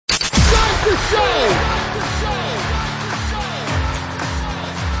the show!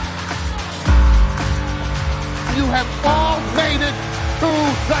 You have all made it to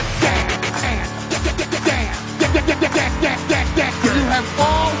the dance. You have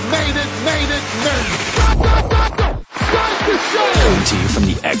all made it. Start the show! Coming to you from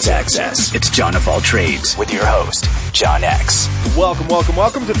the X-Axis, it's John of All Trades with your host, John X. Welcome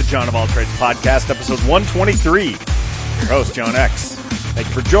to the John of All Trades podcast, episode 123. Your host, John X. Thank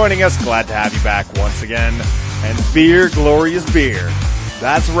you for joining us. Glad to have you back once again. And beer, glorious beer.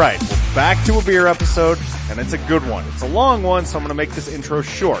 That's right. We're back to a beer episode, and it's a good one. It's a long one, so I'm going to make this intro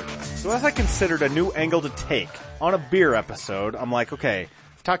short. So as I considered a new angle to take on a beer episode, I'm like, okay,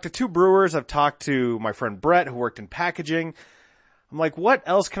 I've talked to two brewers. I've talked to my friend Brett, who worked in packaging. I'm like, what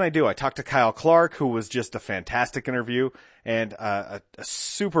else can I do? I talked to Kyle Clark, who was just a fantastic interview and a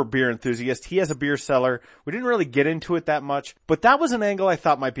super beer enthusiast. He has a beer cellar. We didn't really get into it that much, but that was an angle I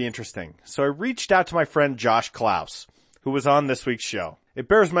thought might be interesting. So I reached out to my friend Josh Klaus, who was on this week's show. It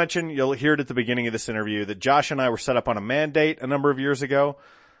bears mention, you'll hear it at the beginning of this interview, that Josh and I were set up on a mandate a number of years ago.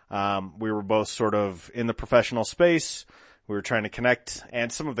 We were both sort of in the professional space. We were trying to connect,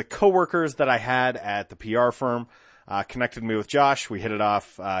 and some of the coworkers that I had at the PR firm connected me with Josh. We hit it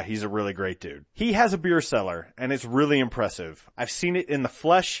off. He's a really great dude. He has a beer cellar, and it's really impressive. I've seen it in the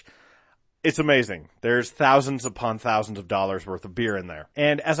flesh. It's amazing. There's thousands upon thousands of dollars worth of beer in there.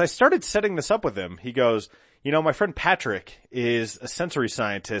 And as I started setting this up with him, he goes, you know, my friend Patrick is a sensory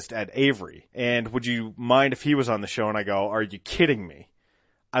scientist at Avery, and would you mind if he was on the show? And I go, are you kidding me?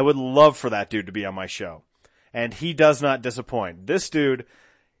 I would love for that dude to be on my show. And he does not disappoint. This dude,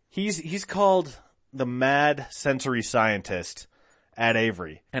 he's called the mad sensory scientist at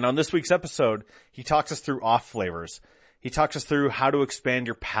Avery. And on this week's episode, he talks us through off flavors. He talks us through how to expand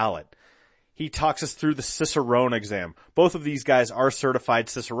your palate. He talks us through the Cicerone exam. Both of these guys are certified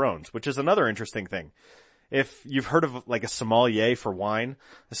Cicerones, which is another interesting thing. If you've heard of like a sommelier for wine,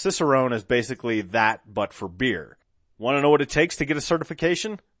 a Cicerone is basically that, but for beer. Want to know what it takes to get a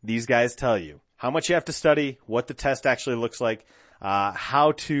certification? These guys tell you. How much you have to study, what the test actually looks like,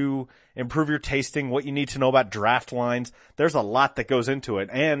 how to improve your tasting, what you need to know about draft lines. There's a lot that goes into it.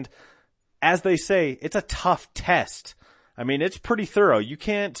 And as they say, it's a tough test. I mean, it's pretty thorough. You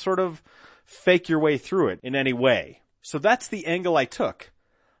can't sort of fake your way through it in any way. So that's the angle I took.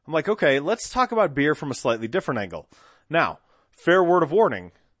 I'm like, okay, let's talk about beer from a slightly different angle. Now, fair word of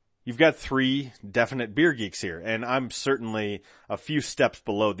warning. You've got three definite beer geeks here, and I'm certainly a few steps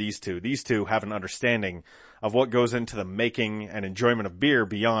below these two. These two have an understanding of what goes into the making and enjoyment of beer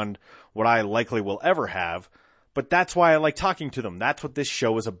beyond what I likely will ever have, but that's why I like talking to them. That's what this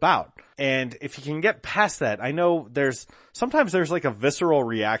show is about. And if you can get past that, I know sometimes there's like a visceral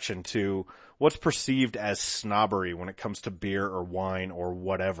reaction to what's perceived as snobbery when it comes to beer or wine or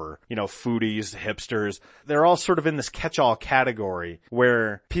whatever. You know, foodies, hipsters, they're all sort of in this catch-all category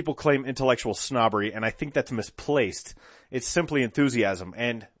where people claim intellectual snobbery, and I think that's misplaced. It's simply enthusiasm.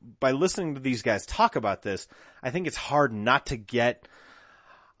 And by listening to these guys talk about this, I think it's hard not to get,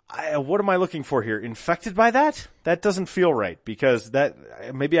 what am I looking for here? Infected by that? That doesn't feel right, because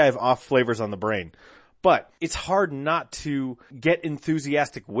maybe I have off flavors on the brain. But it's hard not to get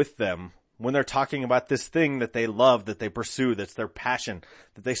enthusiastic with them when they're talking about this thing that they love, that they pursue, that's their passion,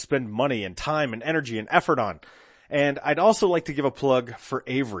 that they spend money and time and energy and effort on. And I'd also like to give a plug for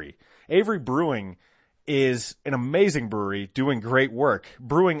Avery. Avery Brewing is an amazing brewery doing great work,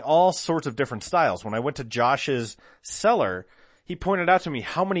 brewing all sorts of different styles. When I went to Josh's cellar, he pointed out to me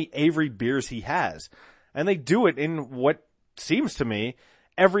how many Avery beers he has. And they do it in what seems to me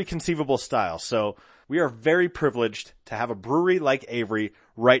every conceivable style. So we are very privileged to have a brewery like Avery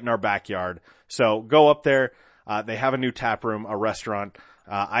right in our backyard. So go up there. They have a new tap room, a restaurant.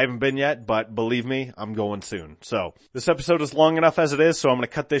 I haven't been yet, but believe me, I'm going soon. So this episode is long enough as it is, so I'm going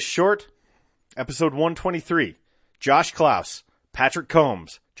to cut this short. Episode 123, Josh Klaus, Patrick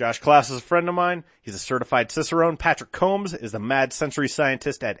Combs. Josh Klaus is a friend of mine. He's a certified Cicerone. Patrick Combs is the mad sensory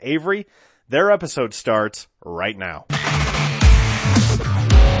scientist at Avery. Their episode starts right now.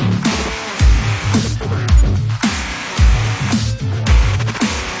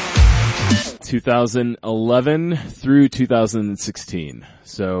 2011 through 2016.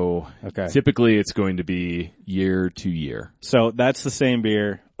 So typically it's going to be year to year. So that's the same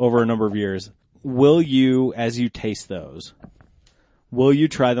beer over a number of years. Will you, as you taste those, will you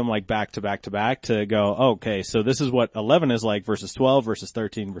try them like back to back to back to go, okay, so this is what 11 is like versus 12 versus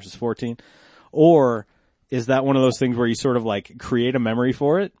 13 versus 14? Or is that one of those things where you sort of like create a memory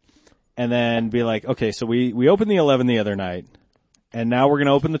for it and then be like, okay, so we opened the 11 the other night and now we're going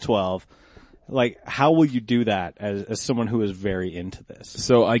to open the 12. Like, how will you do that as someone who is very into this?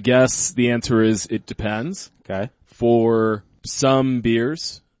 So I guess the answer is it depends. Okay. For some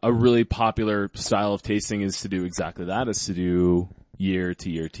beers, a really popular style of tasting is to do exactly that, is to do year to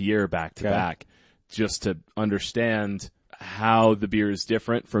year to year, back to back, just to understand how the beer is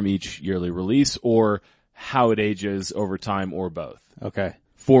different from each yearly release or how it ages over time or both. Okay.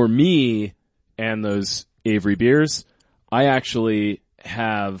 For me and those Avery beers, I actually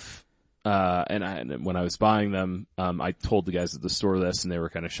have, and when I was buying them, I told the guys at the store this and they were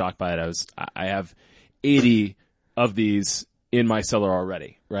kind of shocked by it. I have 80 of these in my cellar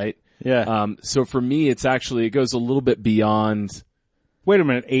already, right? Yeah. So for me, it goes a little bit beyond. Wait a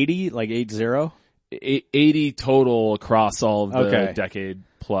minute, 80? Like 80? 80 total across all of the decade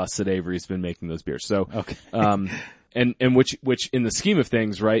plus that Avery's been making those beers. So, and which in the scheme of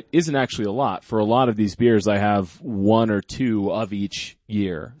things, right, isn't actually a lot. For a lot of these beers, I have 1 or 2 of each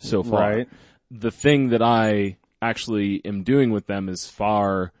year so far. Right. The thing that I actually am doing with them is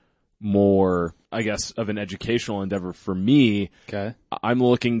far more, I guess, of an educational endeavor for me. Okay. I'm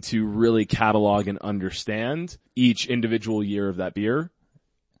looking to really catalog and understand each individual year of that beer,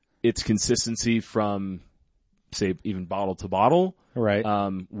 its consistency from, say, even bottle to bottle. Right.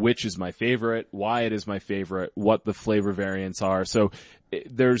 Which is my favorite, why it is my favorite, what the flavor variants are. So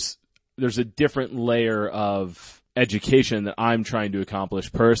there's a different layer of education that I'm trying to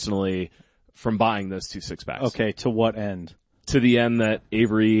accomplish personally from buying those 2 6-packs. Okay, to what end? To the end that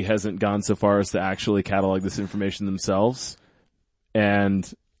Avery hasn't gone so far as to actually catalog this information themselves. And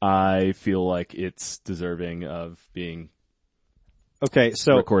I feel like it's deserving of being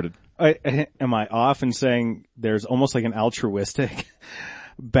recorded. Am I off in saying there's almost like an altruistic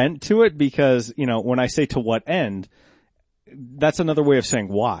bent to it? Because, when I say to what end, that's another way of saying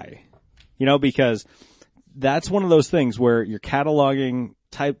why. Because that's one of those things where you're cataloging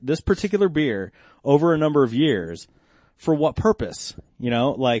this particular beer over a number of years. For what purpose?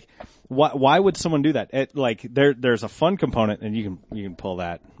 Like, why would someone do that? There's a fun component, and you can pull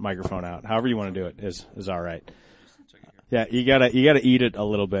that microphone out. However you want to do it is all right. Yeah, you gotta eat it a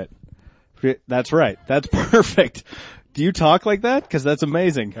little bit. That's right. That's perfect. Do you talk like that? 'Cause that's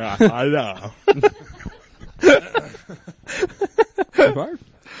amazing. I know.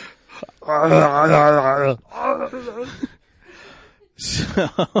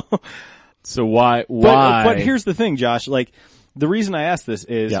 So why? But here's the thing, Josh. Like, the reason I asked this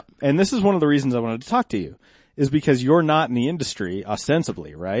is, and this is one of the reasons I wanted to talk to you, is because you're not in the industry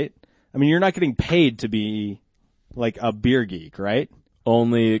ostensibly, right? I mean, you're not getting paid to be like a beer geek, right?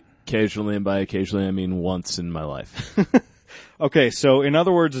 Only occasionally, and by occasionally I mean once in my life. Okay, so in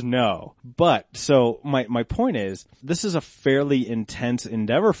other words, no. But, so my point is, this is a fairly intense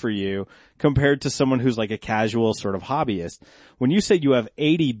endeavor for you compared to someone who's like a casual sort of hobbyist. When you say you have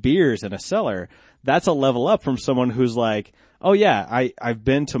 80 beers in a cellar, that's a level up from someone who's like, oh yeah, I've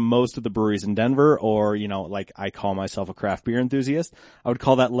been to most of the breweries in Denver, or, like I call myself a craft beer enthusiast. I would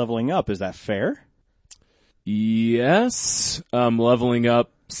call that leveling up. Is that fair? Yes. Leveling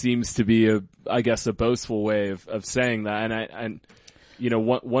up seems to be I guess a boastful way of saying that. And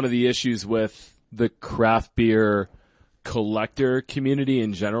one of the issues with the craft beer collector community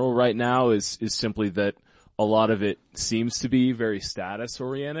in general right now is simply that a lot of it seems to be very status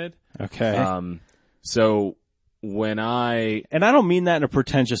oriented. Okay. So when and I don't mean that in a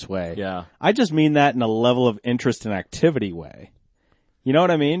pretentious way. Yeah. I just mean that in a level of interest and activity way. You know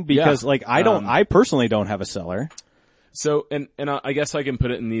what I mean? Because I personally don't have a cellar. So, and I guess I can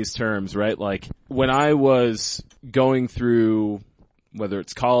put it in these terms, right? Like, when I was going through, whether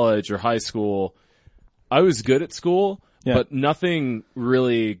it's college or high school, I was good at school, but nothing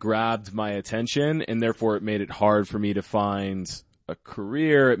really grabbed my attention, and therefore it made it hard for me to find a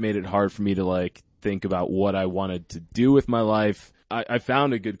career. It made it hard for me to, think about what I wanted to do with my life. I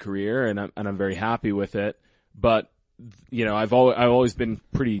found a good career, and I'm very happy with it, but, I've always been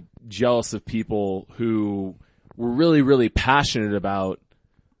pretty jealous of people who were really, really passionate about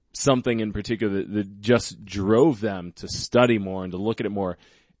something in particular that just drove them to study more and to look at it more.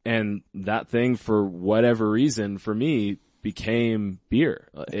 And that thing, for whatever reason, for me, became beer.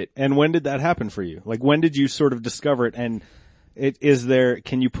 And when did that happen for you? Like, when did you sort of discover it? And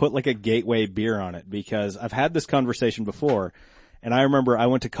can you put like a gateway beer on it? Because I've had this conversation before, and I remember I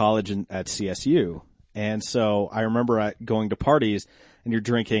went to college at CSU. And so I remember going to parties, and you're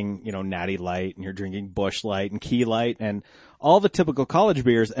drinking, Natty Light, and you're drinking Busch Light and Key Light and all the typical college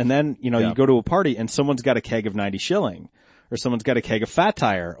beers. And then, you go to a party and someone's got a keg of 90 Shilling, or someone's got a keg of Fat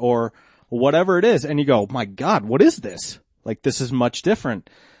Tire, or whatever it is. And you go, my God, what is this? Like, this is much different.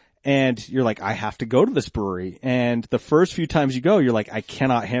 And you're like, I have to go to this brewery. And the first few times you go, you're like, I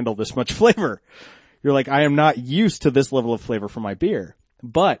cannot handle this much flavor. You're like, I am not used to this level of flavor for my beer.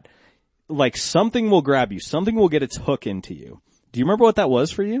 But like something will grab you. Something will get its hook into you. Do you remember what that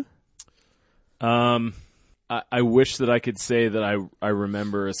was for you? I wish that I could say that I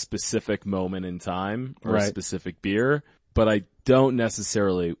remember a specific moment in time or a specific beer, but I don't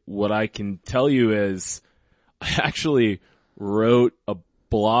necessarily. What I can tell you is I actually wrote a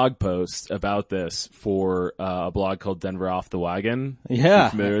blog post about this for a blog called Denver Off the Wagon. Yeah. You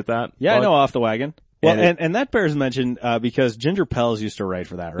familiar with that? Yeah, blog? I know Off the Wagon. Well, and that bears mention because Ginger Pels used to write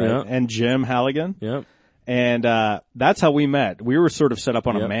for that, right? Yeah. And Jim Halligan. Yep. And that's how we met. We were sort of set up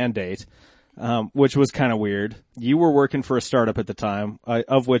on a mandate, which was kind of weird. You were working for a startup at the time,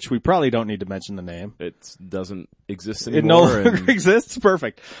 of which we probably don't need to mention the name. It doesn't exist It anymore. no longer exists.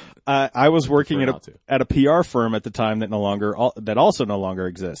 Perfect. I was working at a PR firm at the time that also no longer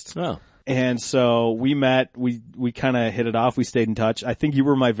exists. Oh. And so we met. We kind of hit it off. We stayed in touch. I think you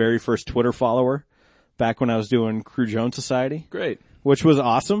were my very first Twitter follower back when I was doing Crew Jones Society. Great. Which was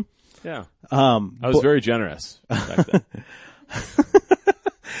awesome. Yeah. I was very generous back then.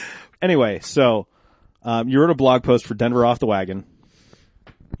 Anyway, so you wrote a blog post for Denver Off the Wagon.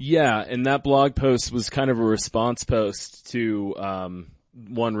 Yeah, and that blog post was kind of a response post to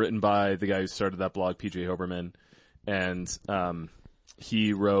one written by the guy who started that blog, PJ Hoberman, and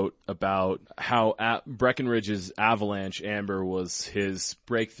he wrote about how Breckenridge's Avalanche Amber was his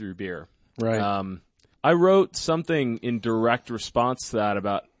breakthrough beer. Right. I wrote something in direct response to that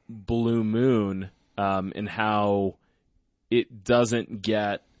about Blue Moon and how it doesn't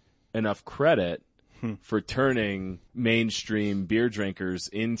get enough credit for turning mainstream beer drinkers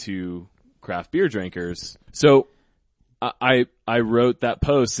into craft beer drinkers. So I wrote that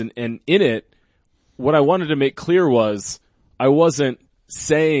post, and in it, what I wanted to make clear was I wasn't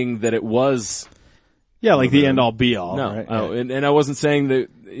saying that it was the end all be all. No, right? And I wasn't saying that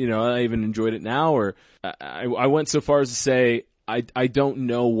I even enjoyed it now, or I went so far as to say I don't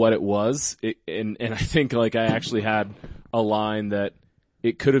know what it was, and I think like I actually had a line that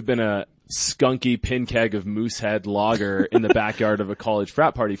it could have been a skunky pin keg of Moosehead lager in the backyard of a college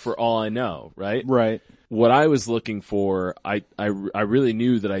frat party for all I know, right? Right. What I was looking for, I really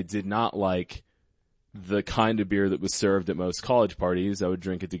knew that I did not like the kind of beer that was served at most college parties. I would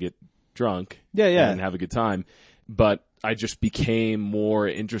drink it to get drunk. Yeah. And have a good time. But I just became more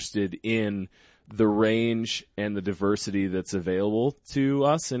interested in the range and the diversity that's available to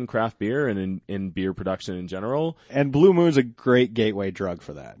us in craft beer and in beer production in general. And Blue Moon's a great gateway drug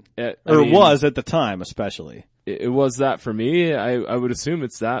for that. It was at the time, especially. It was that for me. I would assume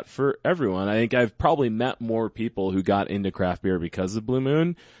it's that for everyone. I think I've probably met more people who got into craft beer because of Blue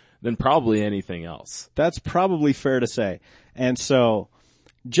Moon than probably anything else. That's probably fair to say. And so,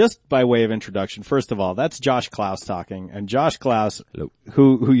 just by way of introduction, first of all, that's Josh Klaus talking. And Josh Klaus,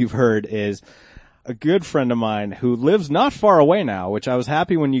 who you've heard, is a good friend of mine who lives not far away now, which I was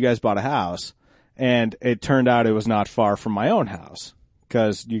happy when you guys bought a house. And it turned out it was not far from my own house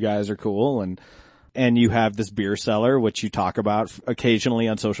because you guys are cool and you have this beer cellar, which you talk about occasionally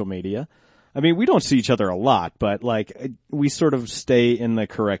on social media. I mean, we don't see each other a lot, but like we sort of stay in the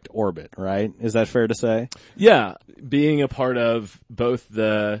correct orbit, right? Is that fair to say? Yeah. Being a part of both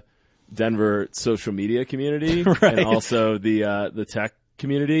the Denver social media community and also the tech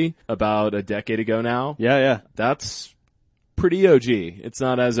community about a decade ago now. Yeah. That's pretty OG. It's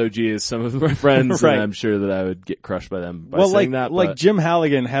not as OG as some of my friends, and I'm sure that I would get crushed by them by saying that. Like Jim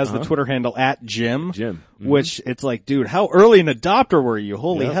Halligan has the Twitter handle @Jim, mm-hmm. which it's like, dude, how early an adopter were you?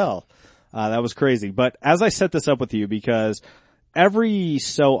 Holy hell. That was crazy. But as I set this up with you, because every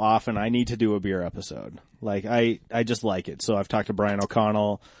so often I need to do a beer episode. Like I just like it. So I've talked to Brian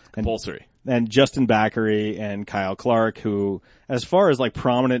O'Connell and Justin Backery and Kyle Clark, who, as far as like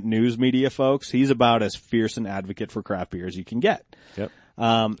prominent news media folks, he's about as fierce an advocate for craft beer as you can get. Yep.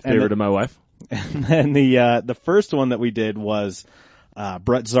 Favorite of my wife. And then the first one that we did was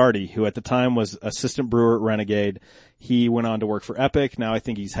Brett Zardy, who at the time was assistant brewer at Renegade. He went on to work for Epic. Now I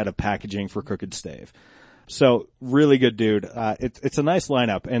think he's head of packaging for Crooked Stave. So really good dude. It's a nice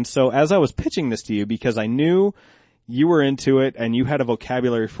lineup. And so as I was pitching this to you, because I knew you were into it and you had a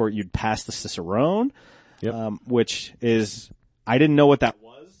vocabulary for it, you'd pass the Cicerone, which is, I didn't know what that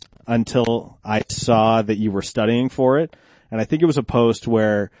was until I saw that you were studying for it. And I think it was a post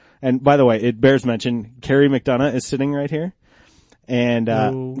where, and by the way, it bears mention, Carrie McDonough is sitting right here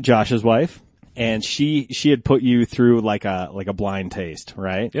and, Josh's wife. And she had put you through like a blind taste,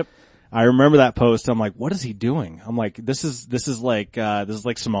 right? Yep. I remember that post. I'm like, what is he doing? I'm like, this is like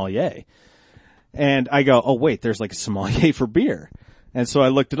sommelier. And I go, oh wait, there's like a sommelier for beer. And so I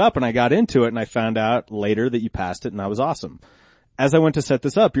looked it up and I got into it and I found out later that you passed it and that was awesome. As I went to set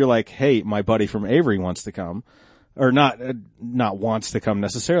this up, you're like, hey, my buddy from Avery wants to come. Or not wants to come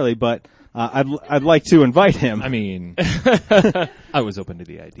necessarily, but I'd like to invite him. I mean, I was open to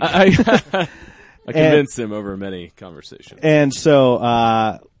the idea. I convinced him over many conversations. And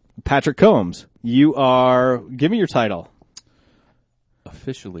so, Patrick Combs, give me your title.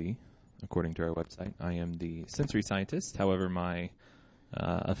 Officially, according to our website, I am the sensory scientist. However, my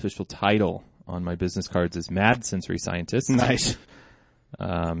official title on my business cards is Mad Sensory Scientist. Nice.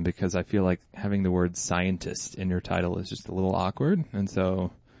 Because I feel like having the word scientist in your title is just a little awkward. And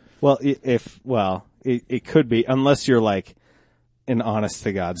so, well, it could be, unless you're like an honest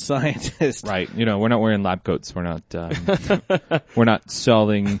to God scientist. right. We're not wearing lab coats. We're not, we're not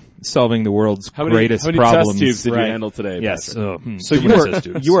solving the world's greatest how many problems. Test tubes did Right. you handle today? Yes. Patrick? So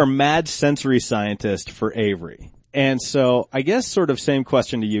you are Mad Sensory Scientist for Avery. And so I guess sort of same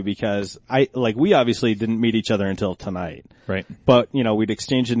question to you, because we obviously didn't meet each other until tonight. Right. But, we'd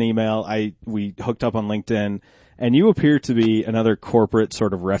exchanged an email. We hooked up on LinkedIn, and you appear to be another corporate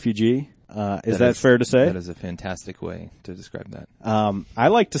sort of refugee. Is that fair to say? That is a fantastic way to describe that. I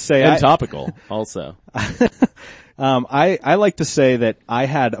like to say And topical also. I like to say that I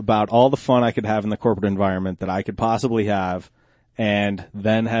had about all the fun I could have in the corporate environment that I could possibly have, and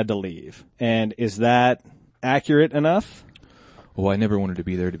then had to leave. And is that accurate enough? Well, I never wanted to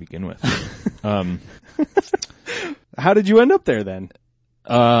be there to begin with. How did you end up there then?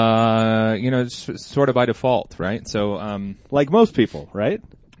 It's sort of by default, right? So, Like most people, right?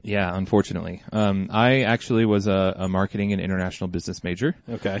 yeah, unfortunately. I actually was a marketing and international business major.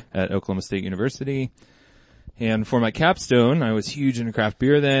 Okay. At Oklahoma State University. And for my capstone, I was huge into craft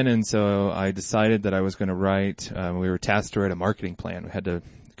beer then, and so I decided that I was going to write, we were tasked to write a marketing plan. We had to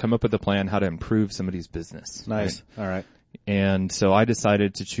come up with a plan how to improve somebody's business. Nice. Right? All right. And so I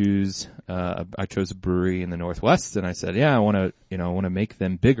decided to choose, I chose a brewery in the Northwest, and I said, I want to make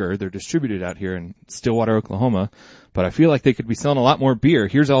them bigger. They're distributed out here in Stillwater, Oklahoma, but I feel like they could be selling a lot more beer.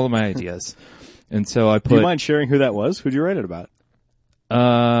 Here's all of my ideas. And so I put. Do you mind sharing who that was? Who'd you write it about?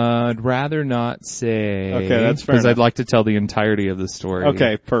 I'd rather not say. Okay, that's fair because enough. I'd like to tell the entirety of the story.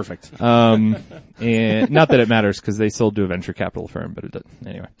 Okay, perfect. And not that it matters because they sold to a venture capital firm, but it doesn't.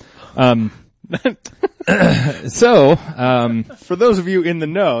 Anyway. For those of you in the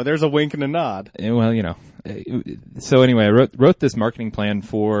know, there's a wink and a nod. Well, so anyway, I wrote this marketing plan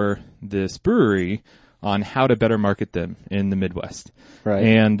for this brewery on how to better market them in the Midwest. Right.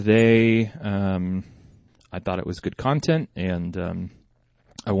 And they, I thought it was good content, and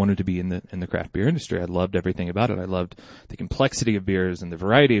I wanted to be in the craft beer industry. I loved everything about it. I loved the complexity of beers and the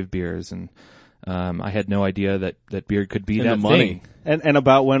variety of beers, and I had no idea that beer could be And that the money. thing. And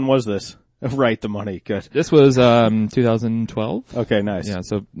about when was this? Right, the money. Good. This was 2012. Okay, nice. Yeah,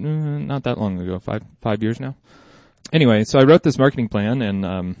 so not that long ago, five years now. Anyway, so I wrote this marketing plan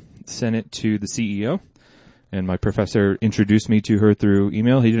and sent it to the CEO. And my professor introduced me to her through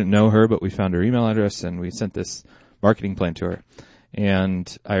email. He didn't know her, but we found her email address and we sent this marketing plan to her.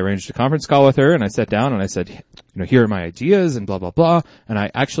 And I arranged a conference call with her, and I sat down and I said, here are my ideas and blah, blah, blah. And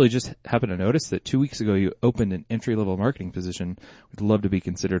I actually just happened to notice that 2 weeks ago you opened an entry-level marketing position. We'd love to be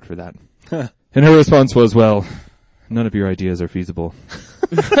considered for that. And her response was, well, none of your ideas are feasible.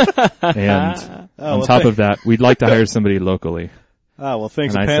 And on top of that, we'd like to hire somebody locally. Oh, well,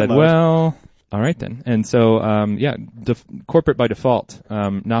 thanks. And I said, well, all right then. And so, corporate by default,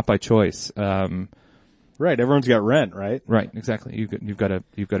 not by choice. Right, everyone's got rent, right? Right, exactly. You've got to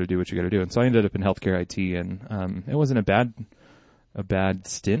do what you got to do. And so I ended up in healthcare IT, and it wasn't a bad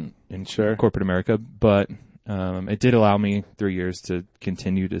stint in corporate America, but it did allow me 3 years to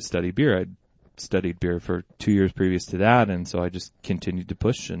continue to study beer. I'd studied beer for 2 years previous to that, and so I just continued to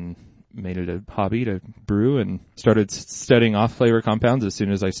push and made it a hobby to brew, and started studying off-flavor compounds as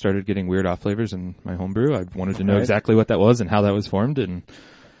soon as I started getting weird off-flavors in my home brew. I wanted to know exactly what that was and how that was formed, and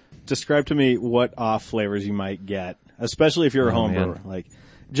describe to me what off flavors you might get, especially if you're a home brewer. Like,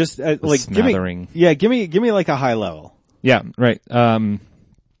 just smattering. Give me like a high level. Yeah, right. A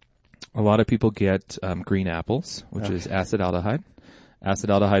lot of people get green apples, which is acetaldehyde.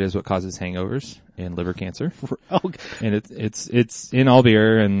 Acetaldehyde is what causes hangovers and liver cancer. Okay. And it's in all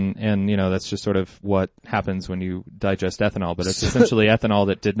beer, and that's just sort of what happens when you digest ethanol, but it's essentially ethanol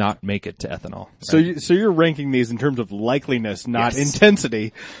that did not make it to ethanol. Right? So you're ranking these in terms of likeliness, not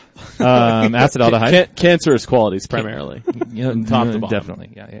intensity. Acetaldehyde. Cancerous qualities primarily. Top to bottom.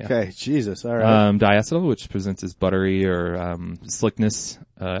 Definitely. Yeah. Okay, Jesus. All right. Diacetyl, which presents as buttery or slickness.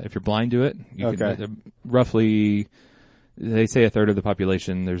 If you're blind to it, you can roughly they say a third of the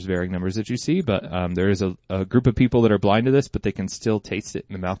population. There's varying numbers that you see, but there is a group of people that are blind to this, but they can still taste it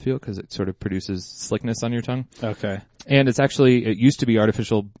in the mouthfeel because it sort of produces slickness on your tongue. Okay. And it used to be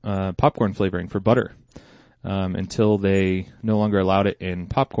artificial popcorn flavoring for butter until they no longer allowed it in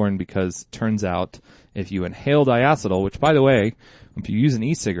popcorn because turns out if you inhale diacetyl, which by the way, if you use an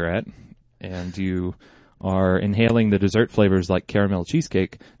e-cigarette and you are inhaling the dessert flavors like caramel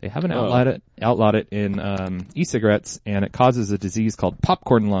cheesecake, they haven't outlawed it in e-cigarettes, and it causes a disease called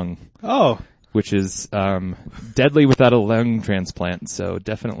popcorn lung. Oh. Which is deadly without a lung transplant, so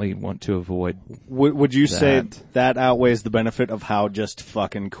definitely want to avoid Would you say that outweighs the benefit of how just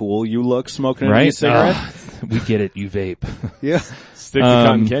fucking cool you look smoking an e-cigarette? We get it, you vape. Yeah. Stick to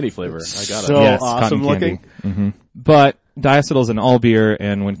cotton candy flavor. I got it. So Yes, awesome cotton looking. Mm-hmm. But diacetyl is in all beer,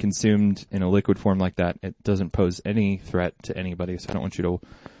 and when consumed in a liquid form like that, it doesn't pose any threat to anybody, so I don't want you to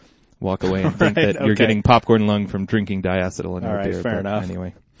walk away and think that you're getting popcorn lung from drinking diacetyl in your beer. Fair enough.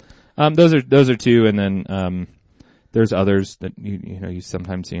 Anyway. Those are two, and then there's others that you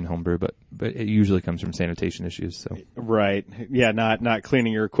sometimes see in homebrew, but it usually comes from sanitation issues. So Right. Yeah, not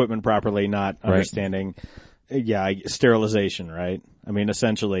cleaning your equipment properly, not understanding sterilization, right? I mean,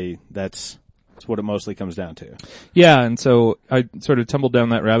 essentially that's what it mostly comes down to. yeah, and so I sort of tumbled down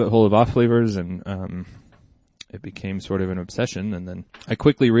that rabbit hole of off flavors, and it became sort of an obsession. And then I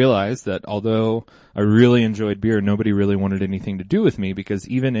quickly realized that although I really enjoyed beer, nobody really wanted anything to do with me, because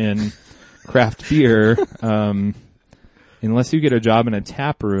even in craft beer, unless you get a job in a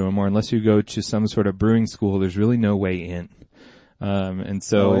tap room or unless you go to some sort of brewing school, there's really no way in. And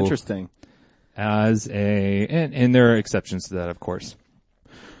so interesting. and there are exceptions to that, of course.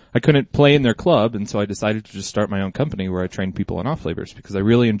 I couldn't play in their club, and so I decided to just start my own company where I trained people on off flavors, because I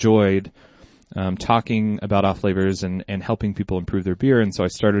really enjoyed talking about off flavors and helping people improve their beer. And so I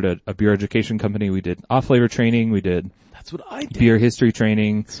started a beer education company. We did off flavor training. We did That's what I did. beer history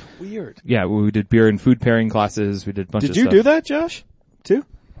training. It's weird. Yeah, we did beer and food pairing classes. We did a bunch of Did you stuff. do that, Josh? Too?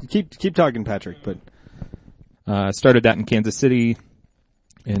 Keep talking, Patrick, but Started that in Kansas City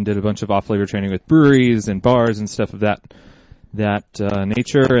and did a bunch of off flavor training with breweries and bars and stuff of that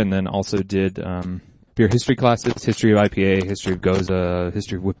nature. And then also did, beer history classes, history of IPA, history of Goza,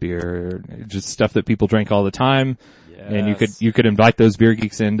 history of wheat beer, just stuff that people drank all the time. And you could invite those beer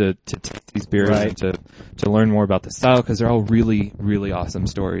geeks in to taste these beers and to learn more about the style, because they're all really, really awesome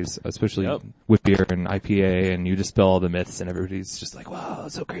stories, especially with beer and IPA, and you dispel all the myths and everybody's just like, wow,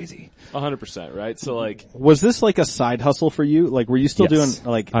 that's so crazy. 100%, right? So like, was this like a side hustle for you? Like, were you still doing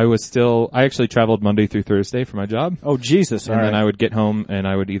like? I actually traveled Monday through Thursday for my job. Oh Jesus! And then I would get home and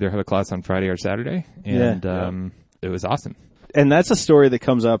I would either have a class on Friday or Saturday, and it was awesome. And that's a story that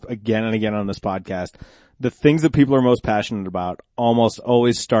comes up again and again on this podcast. The things that people are most passionate about almost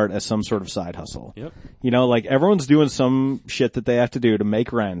always start as some sort of side hustle. Yep. You know, like everyone's doing some shit that they have to do to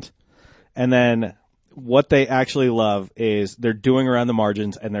make rent. And then what they actually love is they're doing around the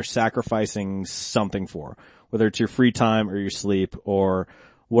margins and they're sacrificing something for, whether it's your free time or your sleep or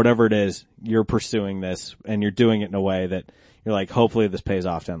whatever it is, you're pursuing this and you're doing it in a way that you're like, hopefully this pays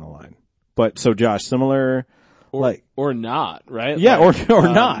off down the line. But so Josh, similar, or not, right? Yeah, like, or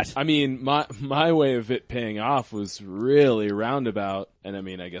not. I mean, my way of it paying off was really roundabout, and I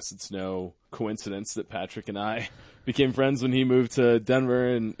mean, I guess it's no coincidence that Patrick and I became friends when he moved to Denver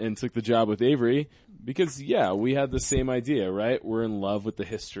and took the job with Avery, because we had the same idea, right? We're in love with the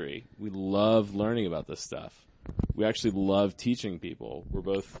history. We love learning about this stuff. We actually love teaching people. We're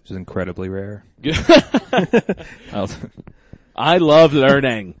both... Which is incredibly rare. I love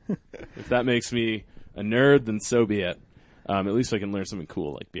learning. If that makes me a nerd, then so be it. At least I can learn something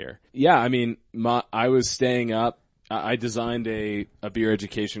cool like beer. Yeah, I mean, I was staying up. I designed a beer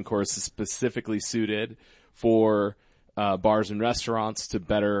education course specifically suited for bars and restaurants to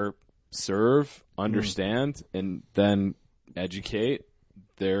better serve, understand, and then educate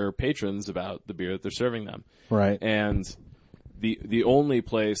their patrons about the beer that they're serving them. Right. And the only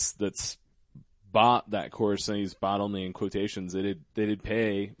place that's bought that course, and I use bought only in quotations, they did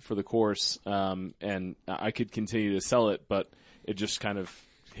pay for the course, and I could continue to sell it, but it just kind of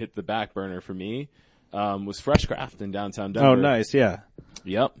hit the back burner for me, was Fresh Craft in downtown Denver. Oh, nice, yeah.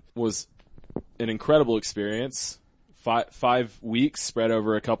 Yep. Was an incredible experience. 5 weeks spread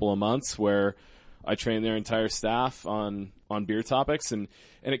over a couple of months where I trained their entire staff on beer topics, and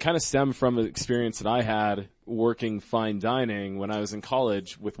it kind of stemmed from an experience that I had working fine dining when I was in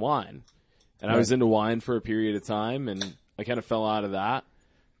college with wine. And I was into wine for a period of time, and I kind of fell out of that,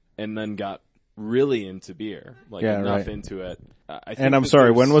 and then got really into beer, into it. I'm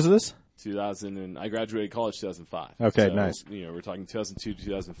sorry, when was this? 2000, and I graduated college 2005. Okay, so, nice. We're talking 2002 to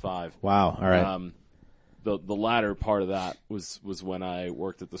 2005. Wow, all right. the latter part of that was when I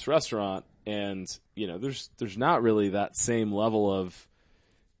worked at this restaurant, and there's not really that same level of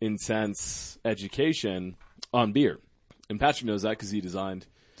intense education on beer. And Patrick knows that because he designed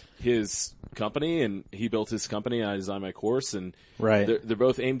his company and he built his company, and I designed my course, and they're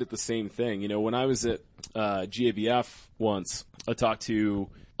both aimed at the same thing. When I was at GABF once, I talked to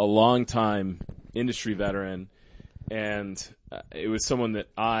a longtime industry veteran, and it was someone that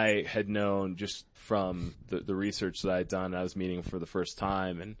I had known just from the research that I had done. I was meeting for the first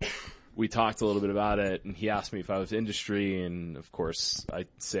time, and we talked a little bit about it, and he asked me if I was industry, and of course I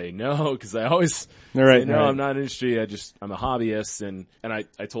say no, because I always say no, I'm not industry. I'm a hobbyist, and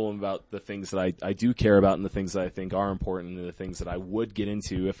I told him about the things that I do care about and the things that I think are important and the things that I would get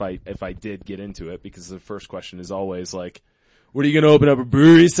into if I did get into it, because the first question is always like, what are you going to open up a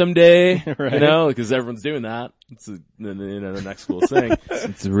brewery someday? Right. Because everyone's doing that. It's the next cool thing.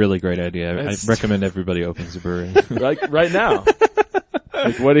 It's a really great idea. I recommend everybody opens a brewery. Like right now.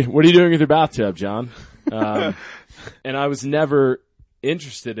 Like, what are you doing with your bathtub, John? And I was never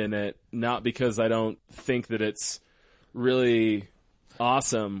interested in it, not because I don't think that it's really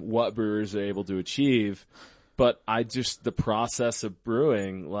awesome what brewers are able to achieve, but the process of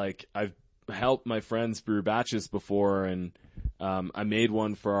brewing, like I've helped my friends brew batches before, and I made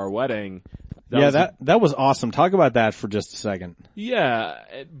one for our wedding. That was awesome. Talk about that for just a second. Yeah,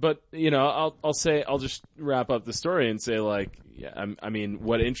 but I'll just wrap up the story and say, like, I mean,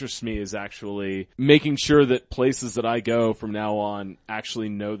 what interests me is actually making sure that places that I go from now on actually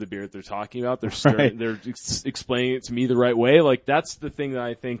know the beer that they're talking about. They're explaining it to me the right way. Like, that's the thing that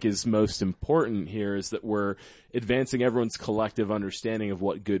I think is most important here, is that we're advancing everyone's collective understanding of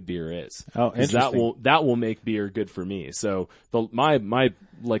what good beer is. Oh, interesting. That will make beer good for me. So my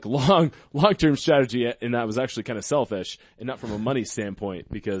like long-term strategy, and that was actually kind of selfish and not from a money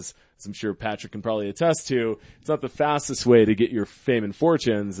standpoint, because as I'm sure Patrick can probably attest to, it's not the fastest way to get your fame and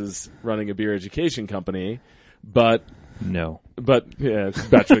fortunes is running a beer education company, but yeah,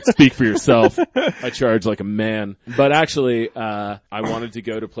 Patrick, speak for yourself. I charge like a man. But actually, I wanted to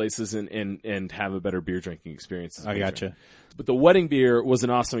go to places and have a better beer drinking experience. I gotcha. But the wedding beer was an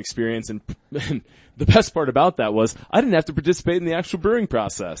awesome experience, and the best part about that was I didn't have to participate in the actual brewing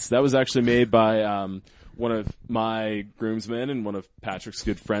process. That was actually made by one of my groomsmen and one of Patrick's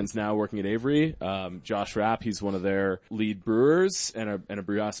good friends now working at Avery, Josh Rapp. He's one of their lead brewers and a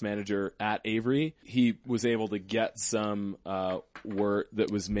brewhouse manager at Avery. He was able to get some wort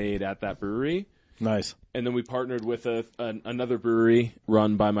that was made at that brewery. Nice. And then we partnered with another brewery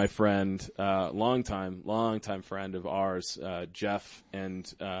run by my friend, longtime friend of ours, Jeff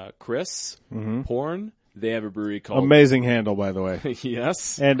and Chris Porn. They have a brewery called Amazing handle, by the way.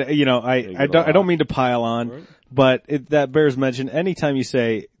 Yes. And I don't mean to pile on, right, but that bears mention. Anytime you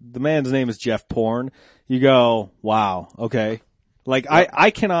say the man's name is Jeff Porn, you go, wow, okay. Like, yep. I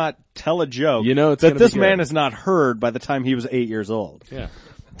cannot tell a joke that this man has not heard by the time he was 8 years old. Yeah.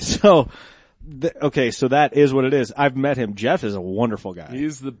 So, okay, so that is what it is. I've met him. Jeff is a wonderful guy.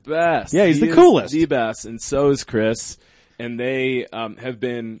 He's the best. Yeah, he's the coolest. The best, and so is Chris. And they have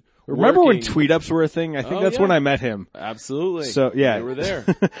been Remember when tweet-ups were a thing? I think that's when I met him. Absolutely. So, yeah. They were there.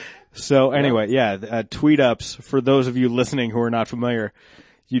 So, anyway, tweet-ups, for those of you listening who are not familiar,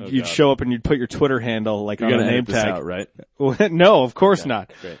 you'd show up and you'd put your Twitter handle like on a name tag. Out, right? No, of course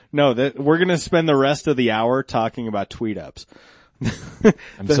not. Great. No, we're going to spend the rest of the hour talking about tweet-ups.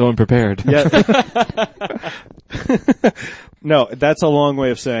 I'm so unprepared. Yeah. No, that's a long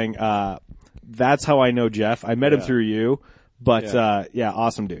way of saying, that's how I know Jeff. I met him through you, but,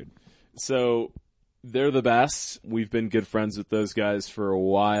 awesome dude. So they're the best. We've been good friends with those guys for a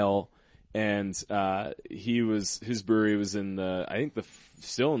while. And, his brewery was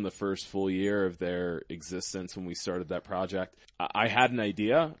still in the first full year of their existence when we started that project. I had an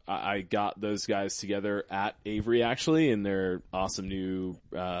idea. I got those guys together at Avery, actually, in their awesome new,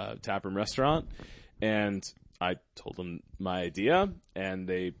 taproom restaurant. And I told them my idea, and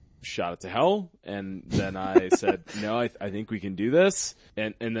they shot it to hell. And then I said, no, I think we can do this.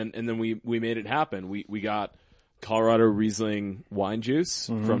 And then we made it happen. We got Colorado Riesling wine juice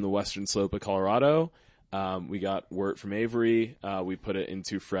from the western slope of Colorado. We got wort from Avery. We put it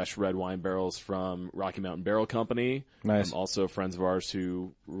into fresh red wine barrels from Rocky Mountain Barrel Company. Nice. Also friends of ours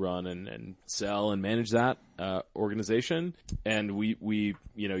who run and sell and manage that organization. And we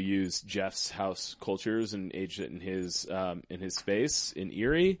use Jeff's house cultures and aged it in his space in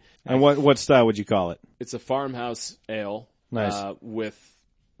Erie. And what style would you call it? It's a farmhouse ale. Nice. With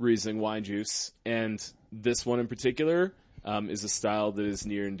Riesling wine juice. And this one in particular is a style that is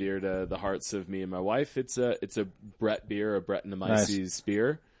near and dear to the hearts of me and my wife. It's a Brett beer, a Brettanomyces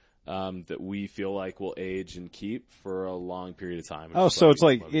beer. that we feel like will age and keep for a long period of time. Oh, so it's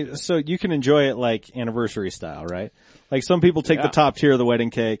like, so you can enjoy it like anniversary style, right? Like some people take the top tier of the wedding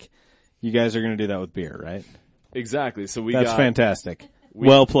cake. You guys are going to do that with beer, right? Exactly. So That's fantastic.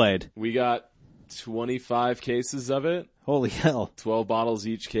 Well played. We got 25 cases of it. Holy hell. 12 bottles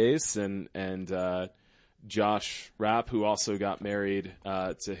each case, and Josh Rapp, who also got married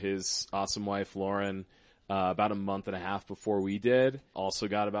to his awesome wife Lauren about a month and a half before we did, also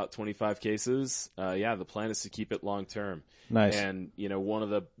got about 25 cases. The plan is to keep it long term. Nice. And one of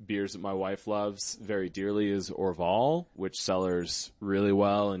the beers that my wife loves very dearly is Orval, which sellers really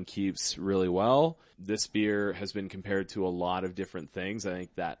well and keeps really well. This beer has been compared to a lot of different things. I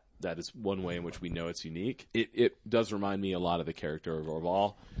think that is one way in which we know it's unique. It does remind me a lot of the character of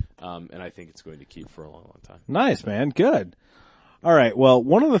Orval, and I think it's going to keep for a long, long time. Nice, man. Good. All right. Well,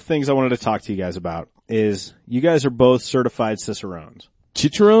 one of the things I wanted to talk to you guys about is you guys are both certified Cicerones.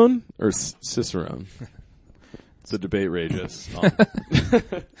 Chicharron or Cicerone? It's a debate rages.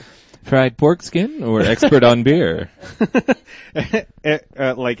 Fried pork skin or expert on beer?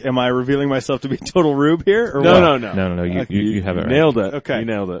 Like, am I revealing myself to be total rube here? Or No. No. You have it right. Nailed it. Okay. You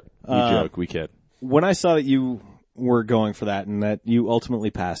nailed it. We joke. We kid. When I saw that you were going for that and that you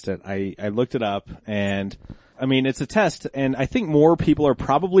ultimately passed it, I looked it up, and I mean, it's a test, and I think more people are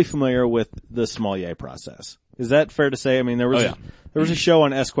probably familiar with the sommelier process. Is that fair to say? I mean, there was a show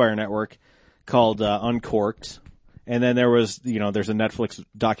on Esquire Network called Uncorked. And then there was, there's a Netflix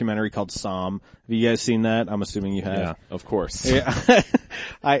documentary called Somm. Have you guys seen that? I'm assuming you have. Yeah, of course. Yeah.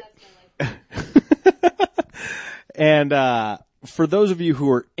 And for those of you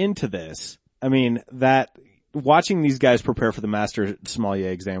who are into this, I mean, that watching these guys prepare for the Master Sommelier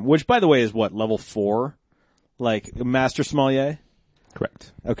exam, which by the way is what, level 4? Like Master Sommelier?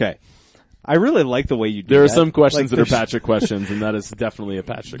 Correct. Okay. I really like the way you do There are that. some questions like, that are Patrick questions, and that is definitely a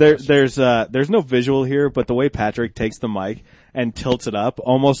Patrick question. There's no visual here, but the way Patrick takes the mic and tilts it up,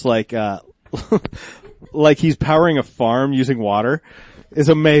 almost like like he's powering a farm using water, is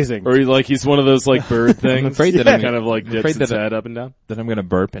amazing. Or he's one of those like bird things. I'm afraid that kind of like dips its that head up and down. That I'm going to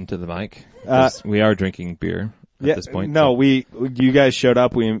burp into the mic. 'Cause we are drinking beer at this point. No, you guys showed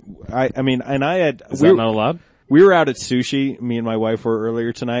up. I had. Is that not allowed? We were out at sushi. Me and my wife were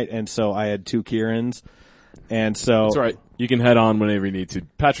earlier tonight, and so I had 2 Kirins. And so that's right. You can head on whenever you need to.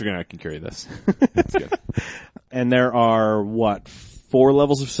 Patrick and I can carry this. That's good. And there are 4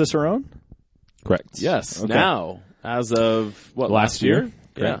 levels of Cicerone? Correct. Yes. Okay. Now, as of last year?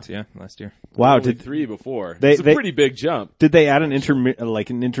 Correct. Yeah, last year. Wow. Only 3 before. It's a pretty big jump. Did they add an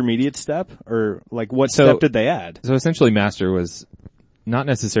intermediate step, or like what step did they add? So essentially, Master was not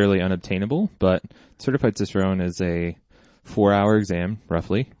necessarily unobtainable, but Certified Cicerone is a 4-hour exam,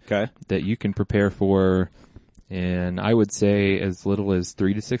 roughly. Okay. That you can prepare for in, I would say, as little as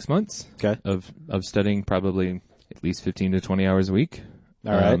 3 to 6 months. Okay. Of studying, probably at least 15 to 20 hours a week.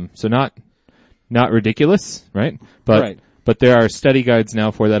 All right. So not ridiculous, right? But right. But there are study guides now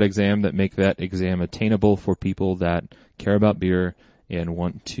for that exam that make that exam attainable for people that care about beer and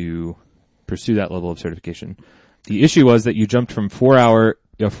want to pursue that level of certification. The issue was that you jumped from a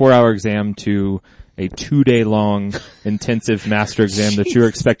 4-hour exam to a 2-day long intensive master exam that you were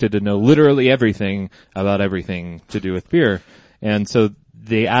expected to know literally everything about everything to do with beer. And so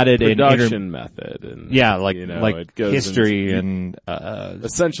they added production method and like history and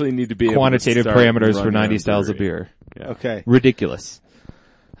essentially need to be quantitative able to parameters for 90 styles of beer. Yeah. Okay. Ridiculous.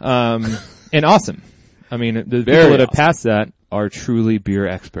 And awesome. I mean, the Very people that have awesome. passed that are truly beer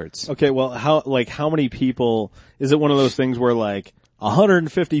experts. Okay, well, how many people, is it one of those things where like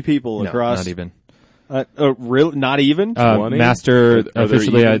 150 people across? Not even. Really? Not even? 20? Master, Are there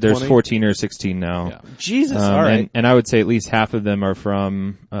officially, even there's 20? 14 or 16 now. Yeah. Jesus, all right. And I would say at least half of them are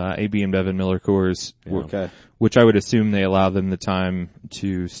from AB InBev and Miller Coors, Okay. which I would assume they allow them the time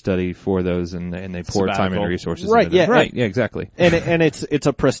to study for those, and they pour time Sabbatical. and resources Right, into them. yeah, Right, yeah, exactly. And it's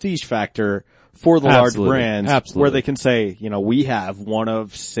a prestige factor for the large Absolutely. brands Absolutely. where they can say, we have one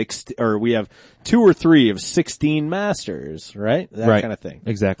of 60, or we have 2 or 3 of 16 masters, right? That Right. kind of thing.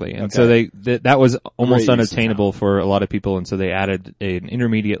 Exactly. And Okay. so that was almost Great use unattainable for a lot of people, and so they added an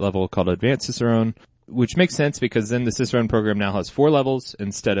intermediate level called Advanced Cicerone, which makes sense because then the Cicerone program now has 4 levels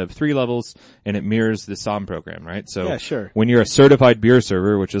instead of 3 levels, and it mirrors the SOM program, right? So Yeah, sure. when you're a certified beer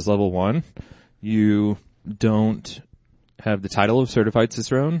server, which is level 1, you don't have the title of certified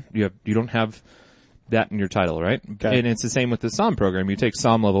Cicerone. You don't have that in your title, right? Okay. And it's the same with the SOM program. You take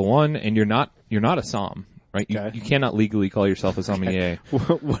SOM level 1 and you're not a SOM. right? Okay. You cannot legally call yourself a sommelier.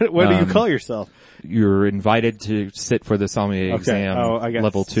 What do you call yourself? You're invited to sit for the sommelier exam I got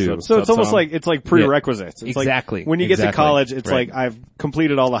level 2. So it's almost like Yeah. prerequisites. It's Exactly. like when you get to Exactly. college, it's Right. like I've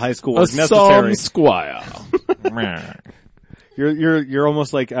completed all the high school A work necessary. squire. You're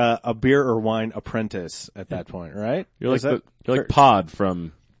almost like a beer or wine apprentice at that point, right? You're Is like that you're like Pod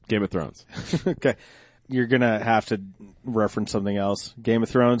from Game of Thrones. okay. You're gonna have to reference something else. Game of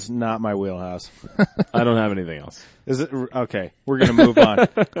Thrones, not my wheelhouse. I don't have anything else. Is it okay? We're gonna move on.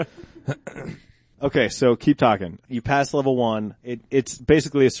 Okay, so keep talking. You pass level 1. It's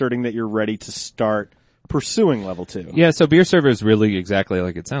basically asserting that you're ready to start pursuing level 2. Yeah, so beer server is really exactly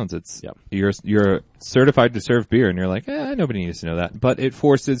like it sounds. It's you're certified to serve beer, and you're like, nobody needs to know that. But it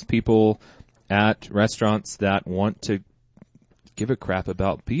forces people at restaurants that want to give a crap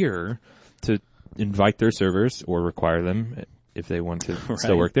about beer to invite their servers or require them, if they want to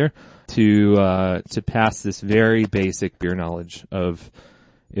still work there, to pass this very basic beer knowledge of,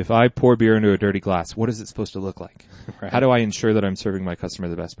 if I pour beer into a dirty glass, what is it supposed to look like? Right. How do I ensure that I'm serving my customer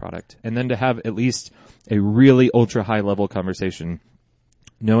the best product? And then to have at least a really ultra high level conversation,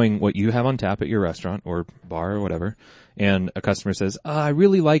 knowing what you have on tap at your restaurant or bar or whatever, and a customer says, I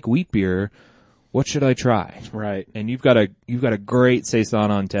really like wheat beer. What should I try? Right. And you've got a great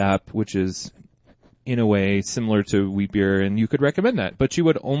Saison on tap, which is in a way similar to wheat beer, and you could recommend that. But you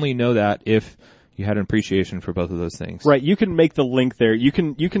would only know that if you had an appreciation for both of those things. Right. You can make the link there. You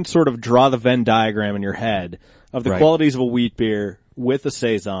can sort of draw the Venn diagram in your head of the qualities of a wheat beer with a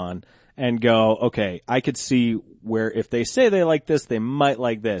Saison and go, okay, I could see where if they say they like this, they might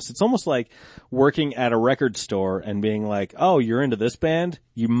like this. It's almost like working at a record store and being like, oh, you're into this band?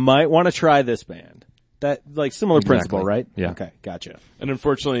 You might want to try this band. That, like, similar principle, right? Yeah. Okay. Gotcha. And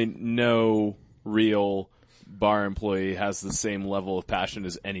unfortunately, no real bar employee has the same level of passion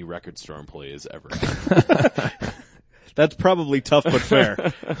as any record store employee has ever had. That's probably tough but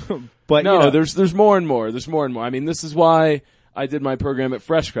fair. But no, you know, there's more and more. There's more and more. I mean, this is why I did my program at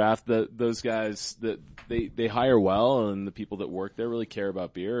Freshcraft. That those guys that they hire well, and the people that work there really care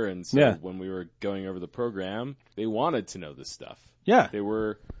about beer. And so when we were going over the program, they wanted to know this stuff. Yeah. They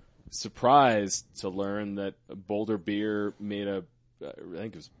were surprised to learn that Boulder Beer made I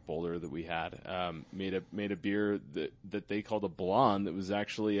think it was Boulder that we had, made a beer that they called a blonde that was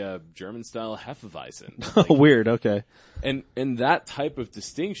actually a German style Hefeweizen. Like, weird. Okay. And that type of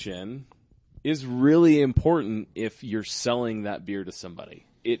distinction is really important if you're selling that beer to somebody.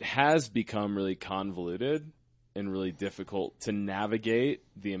 It has become really convoluted and really difficult to navigate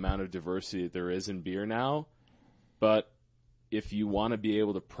the amount of diversity that there is in beer now. But if you want to be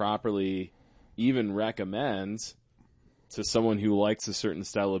able to properly even recommend to someone who likes a certain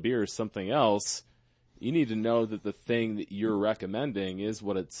style of beer or something else, you need to know that the thing that you're recommending is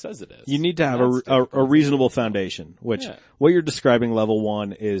what it says it is. You need to have a reasonable foundation, which what you're describing level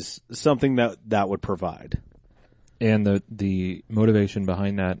 1 is something that would provide. And the motivation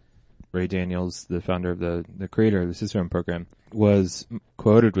behind that, Ray Daniels, the founder of the creator of the Cicerone program, was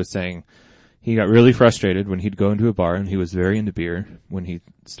quoted with saying he got really frustrated when he'd go into a bar, and he was very into beer when he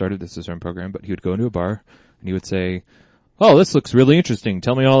started the Cicerone program, but he would go into a bar and he would say, oh, this looks really interesting.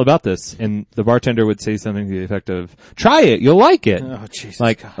 Tell me all about this. And the bartender would say something to the effect of, try it. You'll like it. Oh, Jesus.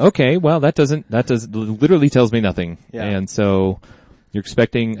 Like, God. okay, well, that literally tells me nothing. Yeah. And so you're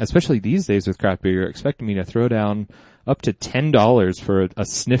expecting, especially these days with craft beer, you're expecting me to throw down up to $10 for a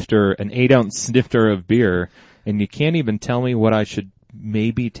snifter, an 8-ounce snifter of beer. And you can't even tell me what I should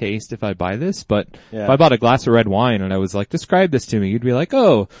maybe taste if I buy this, but if I bought a glass of red wine and I was like, describe this to me, you'd be like,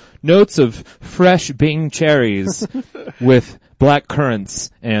 oh, notes of fresh Bing cherries with black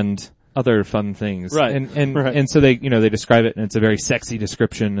currants and other fun things. Right. And so they describe it, and it's a very sexy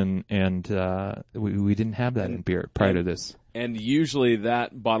description, and we didn't have that in beer prior to this. And usually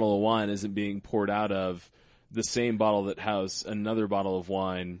that bottle of wine isn't being poured out of the same bottle that housed another bottle of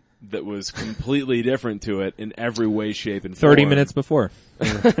wine that was completely different to it in every way, shape, and form. 30 minutes before.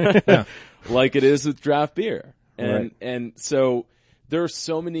 Like it is with draft beer. Right. And so there are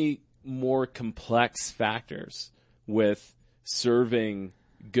so many more complex factors with serving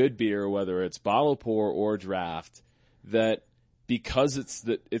good beer, whether it's bottle pour or draft, that because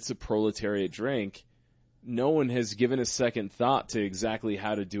it's a proletariat drink, no one has given a second thought to exactly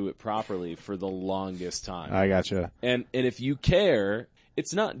how to do it properly for the longest time. I gotcha. And if you care,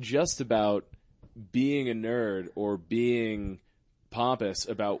 it's not just about being a nerd or being pompous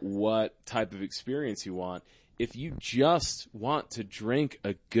about what type of experience you want. If you just want to drink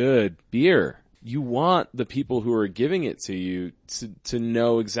a good beer, you want the people who are giving it to you to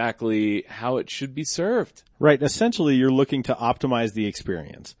know exactly how it should be served. Right. Essentially, you're looking to optimize the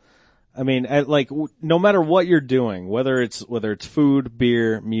experience. I mean, no matter what you're doing, whether it's food,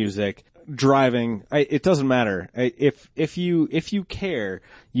 beer, music, driving, it doesn't matter. If you care,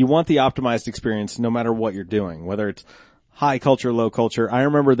 you want the optimized experience no matter what you're doing, whether it's high culture, low culture. I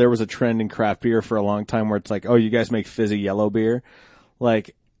remember there was a trend in craft beer for a long time where it's like, oh, you guys make fizzy yellow beer.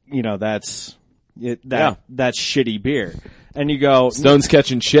 Like, that's shitty beer. And you go, Stone's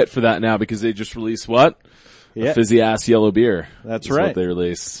catching shit for that now because they just released what? Yeah. A fizzy ass yellow beer. That's right. right. What they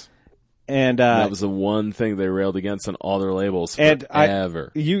released. And that was the one thing they railed against on all their labels and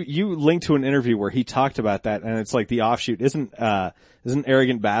forever. You linked to an interview where he talked about that, and it's like the offshoot. Isn't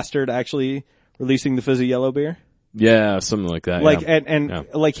Arrogant Bastard actually releasing the fizzy yellow beer? Yeah, something like that. Like, yeah. and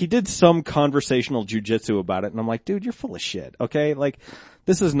like he did some conversational jujitsu about it, and I'm like, dude, you're full of shit. Okay, like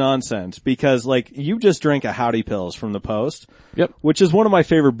this is nonsense because like you just drank a Howdy Pills from the Post, yep, which is one of my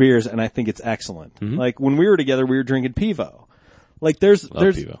favorite beers, and I think it's excellent. Mm-hmm. Like when we were together, we were drinking Pivo. Like there's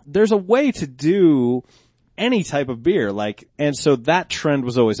a way to do any type of beer, like, and so that trend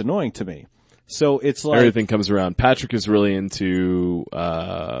was always annoying to me. So it's like everything comes around. Patrick is really into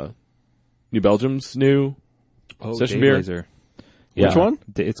New Belgium's new session beer. Dayblazer. Yeah. Which one?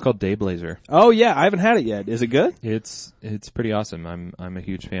 It's called Dayblazer. Oh yeah, I haven't had it yet. Is it good? It's pretty awesome. I'm a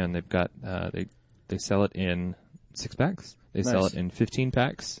huge fan. They've got they sell it in 6-packs. They sell it in 15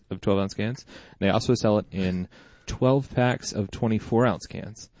 packs of 12-ounce cans. They also sell it in 12 packs of 24-ounce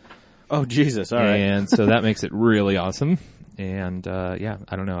cans. Oh Jesus! All right. And so that makes it really awesome. And I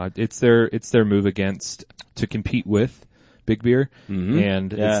don't know. It's their move to compete with big beer,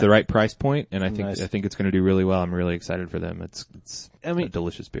 and it's the right price point. And I think it's going to do really well. I'm really excited for them. It's a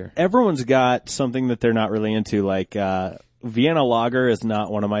delicious beer. Everyone's got something that they're not really into. Like Vienna Lager is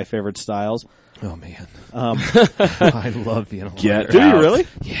not one of my favorite styles. Oh man, I love Vienna Lager. Do you really?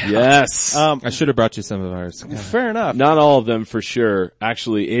 Yeah. Yes. I should have brought you some of ours. Fair enough. Not all of them for sure.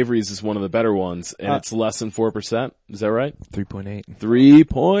 Actually, Avery's is one of the better ones, and it's less than 4%. Is that right? 3.8.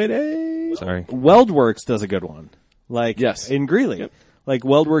 3.8. Sorry. Weldworks does a good one. Like in Greeley. Yep. Like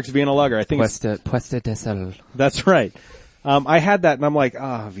Weldworks Vienna Lager. I think Puesta de Sal. That's right. I had that and I'm like,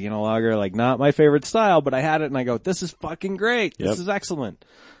 Vienna Lager, like not my favorite style, but I had it and I go, this is fucking great. This is excellent.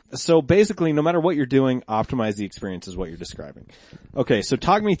 So basically, no matter what you're doing, optimize the experience is what you're describing. Okay, so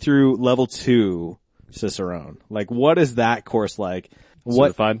talk me through level 2 Cicerone. Like, what is that course like?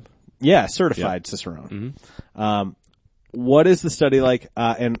 Certified? Yeah, certified Cicerone. Mm-hmm. What is the study like,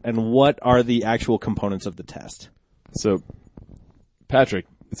 and what are the actual components of the test? So, Patrick,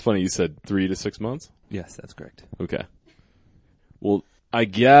 it's funny you said 3 to 6 months? Yes, that's correct. Okay. Well, I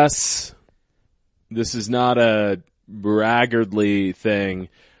guess this is not a braggardly thing,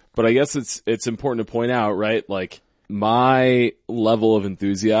 but I guess it's important to point out, right? Like, my level of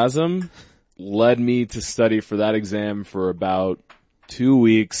enthusiasm led me to study for that exam for about 2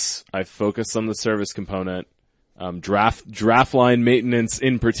 weeks. I focused on the service component, draft line maintenance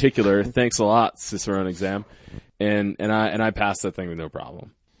in particular. Thanks a lot, Cicerone exam. And I passed that thing with no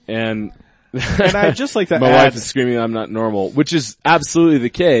problem. And I just like that. My wife is screaming I'm not normal, which is absolutely the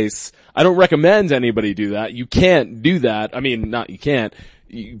case. I don't recommend anybody do that. You can't do that. I mean, not you can't.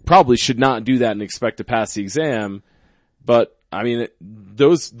 You probably should not do that and expect to pass the exam. But I mean,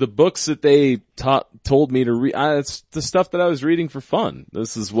 the books that they told me to read, it's the stuff that I was reading for fun.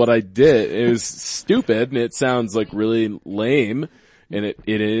 This is what I did. It was stupid and it sounds like really lame, and it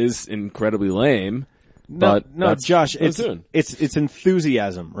is incredibly lame. No, Josh, it's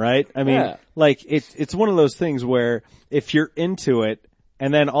enthusiasm, right? I mean, like it's one of those things where if you're into it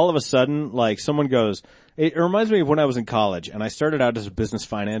and then all of a sudden, like someone goes, it reminds me of when I was in college and I started out as a business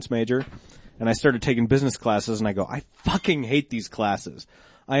finance major and I started taking business classes and I go, I fucking hate these classes.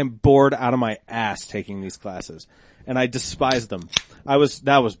 I am bored out of my ass taking these classes and I despise them.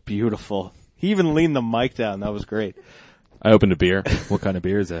 That was beautiful. He even leaned the mic down. That was great. I opened a beer. What kind of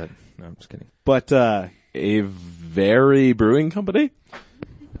beer is that? No, I'm just kidding. But, a very brewing company?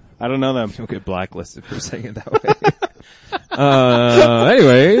 I don't know them. Don't get blacklisted for saying it that way.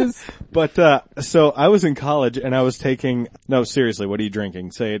 Anyways. But, so I was in college and I was taking, no, seriously, what are you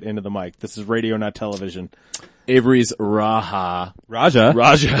drinking? Say it into the mic. This is radio, not television. Avery's Raja double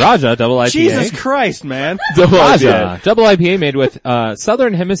IPA. Jesus Christ, man. Double IPA made with,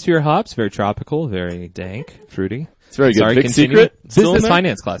 Southern Hemisphere hops. Very tropical, very dank, fruity. It's very good. Sorry, Big continue. secret? Business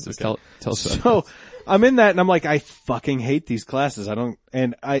finance classes. Okay. Tell us about So, I'm in that and I'm like, I fucking hate these classes. At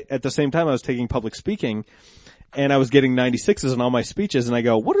the same time I was taking public speaking and I was getting 96s in all my speeches and I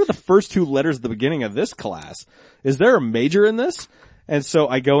go, what are the first 2 letters at the beginning of this class? Is there a major in this? And so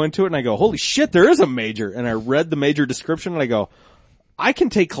I go into it and I go, holy shit, there is a major. And I read the major description and I go, I can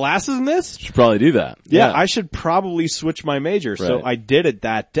take classes in this. Should probably do that. Yeah, I should probably switch my major. So Right. I did it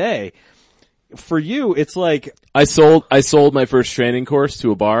that day. For you, it's like, I sold my first training course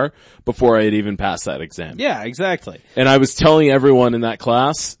to a bar before I had even passed that exam. yeah, exactly. And I was telling everyone in that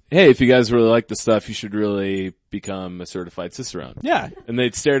class, hey, if you guys really like this stuff, you should really become a certified Cicerone. Yeah. And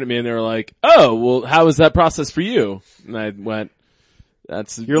they stared at me and they were like, oh, well, how was that process for you? And I went,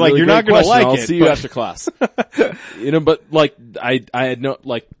 that's a You're like, really you're great not gonna question. like I'll it, see you but- after class. But like, I had no,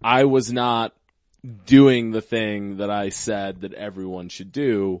 like, I was not doing the thing that I said that everyone should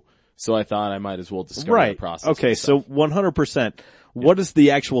do. So I thought I might as well discover Right. the process. Okay, and so stuff. 100%. What is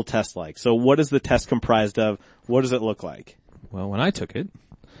the actual test like? So what is the test comprised of? What does it look like? Well, when I took it,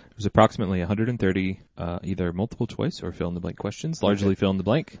 it was approximately 130 either multiple choice or fill in the blank questions, largely fill in the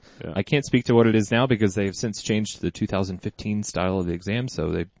blank. Yeah. I can't speak to what it is now because they've since changed to the 2015 style of the exam,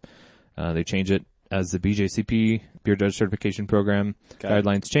 so they change it as the BJCP Beer Judge Certification Program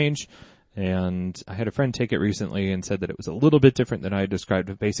guidelines change. And I had a friend take it recently and said that it was a little bit different than I described,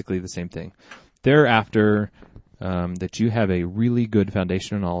 but basically the same thing. Thereafter, that you have a really good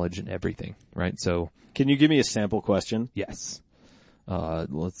foundational knowledge in everything, right? So, Can you give me a sample question? yes.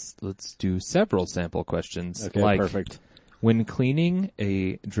 Let's do several sample questions. Okay, like, perfect. when cleaning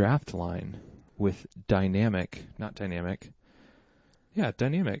a draft line with dynamic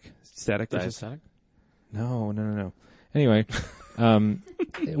static versus Static? No. Anyway,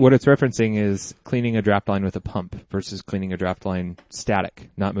 what it's referencing is cleaning a draft line with a pump versus cleaning a draft line static,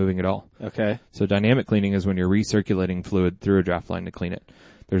 not moving at all. Okay. So dynamic cleaning is when you're recirculating fluid through a draft line to clean it.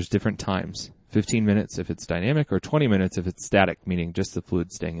 There's different times. 15 minutes if it's dynamic or 20 minutes if it's static, meaning just the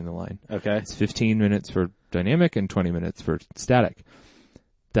fluid staying in the line. Okay. It's 15 minutes for dynamic and 20 minutes for static.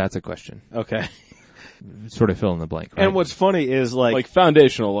 That's a question. Okay. Sort of fill in the blank, right? And what's funny is like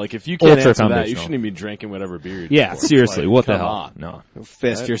foundational. Like if you can't Ultra answer that, you foundational. shouldn't even be drinking whatever beer you're yeah, drinking. seriously, Like, what the come hell? on. No.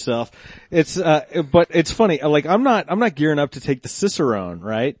 fist yourself. It's but it's funny. Like I'm not gearing up to take the Cicerone,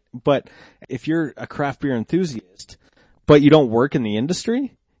 right? But if you're a craft beer enthusiast, but you don't work in the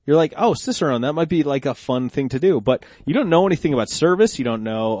industry, you're like, oh, Cicerone, that might be like a fun thing to do. But you don't know anything about service. You don't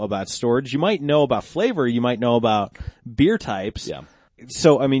know about storage. You might know about flavor. You might know about beer types. Yeah.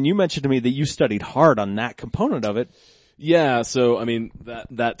 So, I mean, you mentioned to me that you studied hard on that component of it. Yeah, so I mean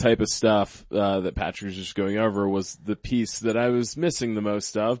that type of stuff that Patrick was just going over was the piece that I was missing the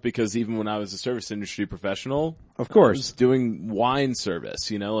most of, because even when I was a service industry professional, Of course. I was doing wine service,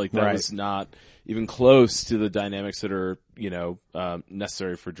 like that Right. was not even close to the dynamics that are,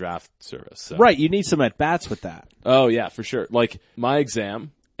 necessary for draft service. So. Right. You need some at bats with that. Oh yeah, for sure. Like my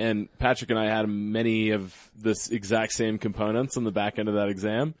exam, and Patrick and I had many of this exact same components on the back end of that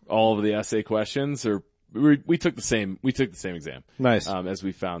exam. All of the essay questions we took the same exam. Nice. As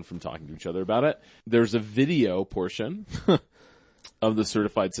we found from talking to each other about it. There's a video portion of the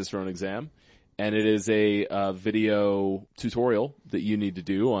certified Cicerone exam, and it is a video tutorial that you need to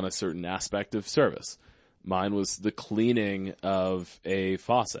do on a certain aspect of service. Mine was the cleaning of a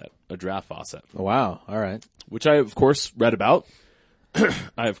faucet, a draft faucet, Wow. All right. which I, of course, read about.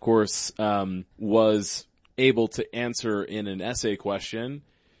 I, of course, was able to answer in an essay question.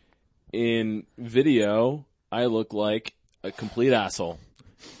 In video, I look like a complete asshole.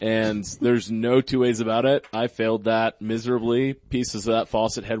 And there's no two ways about it. I failed that miserably. Pieces of that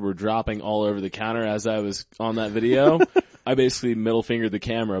faucet head were dropping all over the counter as I was on that video. I basically middle fingered the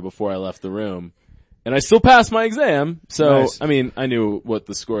camera before I left the room. And I still passed my exam. So, Nice. I mean, I knew what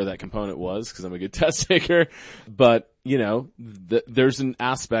the score of that component was because I'm a good test taker. But, there's an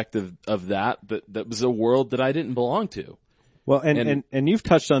aspect of that was a world that I didn't belong to. Well, and you've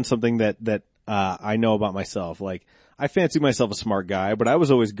touched on something that I know about myself. Like, I fancy myself a smart guy, but I was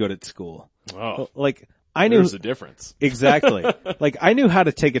always good at school. Oh, Like, I knew there's a difference. exactly. Like, I knew how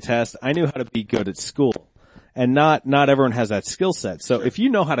to take a test. I knew how to be good at school, and not everyone has that skill set. So, if you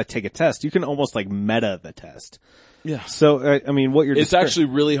know how to take a test, you can almost like meta the test. Yeah. So, I mean, what you're It's actually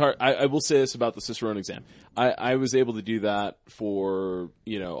really hard. I will say this about the Cicerone exam. I was able to do that for,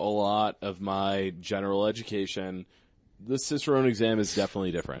 a lot of my general education. The Cicerone exam is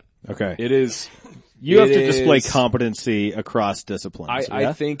definitely different. okay. It is. You have it to display is- competency across disciplines.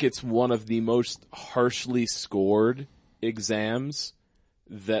 I think it's one of the most harshly scored exams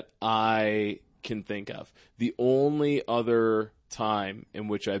that I can think of. The only other time in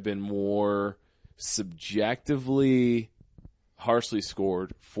which I've been more subjectively harshly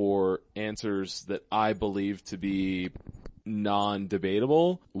scored for answers that I believe to be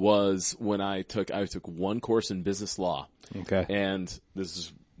non-debatable was when I took one course in business law. Okay. And this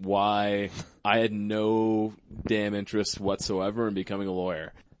is why I had no damn interest whatsoever in becoming a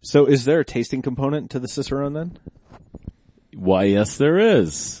lawyer. So, is there a tasting component to the Cicerone then? Why, yes, there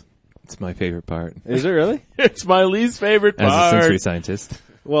is. It's my favorite part. Is it really? It's my least favorite As a part. sensory scientist.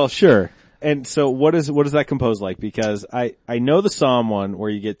 Well, sure. And so what does that compose like? Because I know the Somm one where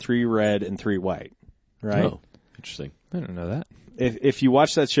you get 3 red and 3 white, right? Oh, interesting. I don't know that. If you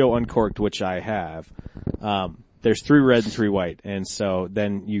watch that show Uncorked, which I have, there's 3 red and 3 white. And so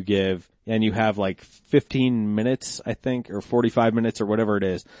then you have like 15 minutes, I think, or 45 minutes or whatever it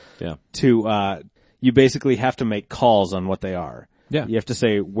is. Yeah. You basically have to make calls on what they are. Yeah. You have to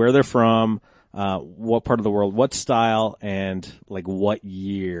say where they're from, what part of the world, what style, and like what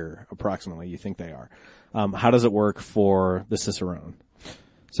year approximately you think they are. How does it work for the Cicerone?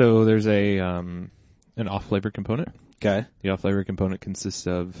 So there's an off-flavor component. Okay. The off-flavor component consists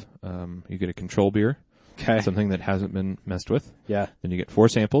of, you get a control beer. Okay. Something that hasn't been messed with. Yeah. Then you get 4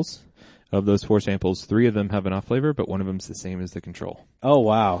 samples. Of those 4 samples, 3 of them have an off flavor, but one of them's the same as the control. Oh,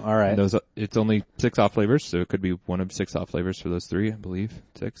 wow. All right. And it's only 6 off flavors, so it could be one of 6 off flavors for those 3, I believe,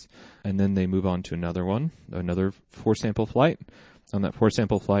 6. And then they move on to another 4 sample flight. On that 4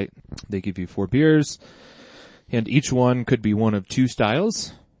 sample flight, they give you 4 beers, and each one could be one of 2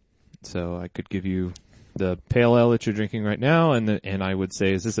 styles. So I could give you the pale ale that you're drinking right now, and I would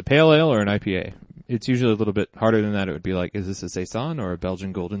say, is this a pale ale or an IPA? It's usually a little bit harder than that. It would be like, is this a Saison or a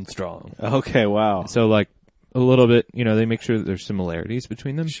Belgian Golden Strong? Okay, wow. So like a little bit, they make sure that there's similarities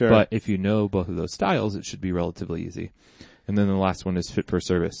between them. Sure. But if you know both of those styles, it should be relatively easy. And then the last one is fit for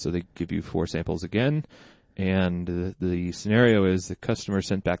service. So they give you 4 samples again. And the scenario is the customer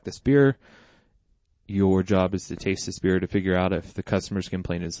sent back this beer. Your job is to taste this beer to figure out if the customer's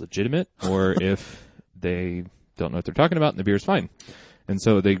complaint is legitimate or if they don't know what they're talking about and the beer is fine. And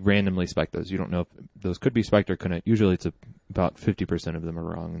so they randomly spike those. You don't know if those could be spiked or couldn't. Usually it's about 50% of them are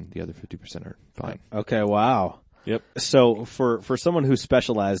wrong and the other 50% are fine. Okay, wow. Yep. So for someone who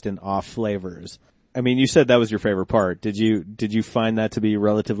specialized in off flavors, I mean, you said that was your favorite part. Did you find that to be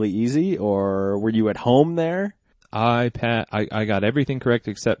relatively easy, or were you at home there? I got everything correct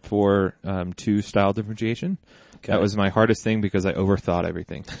except for 2 style differentiation. Okay. That was my hardest thing because I overthought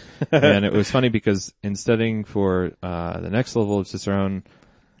everything. And it was funny because in studying for the next level of Cicerone,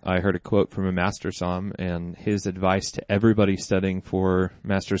 I heard a quote from a Master Somm, and his advice to everybody studying for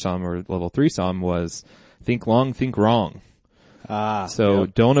Master Somm or Level 3 Somm was, think long, think wrong. So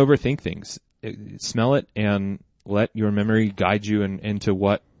don't overthink things. Smell it and let your memory guide you into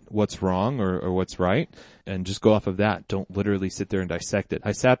what's wrong or what's right, and just go off of that. Don't literally sit there and dissect it.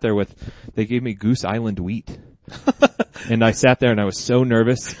 I sat there they gave me Goose Island wheat. And I sat there and I was so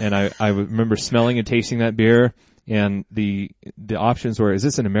nervous, and I remember smelling and tasting that beer, and the options were, is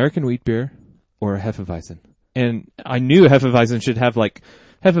this an American wheat beer or a Hefeweizen? And I knew Hefeweizen should have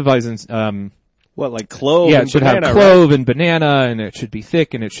Hefeweizen's, what, like clove? Yeah, and it should banana, have clove and banana, and it should be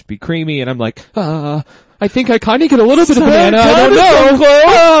thick and it should be creamy, and I'm like, I think I kind of get a little bit of banana. I don't know.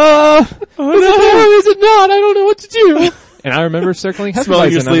 Is it not? I don't know what to do. And I remember circling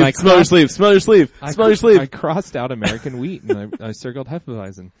Hefeweizen. Smell your sleeve. Smell your sleeve. I crossed out American wheat and I circled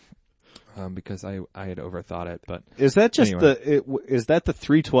Hefeweizen. Because I had overthought it, but. Is that just anyway. is that the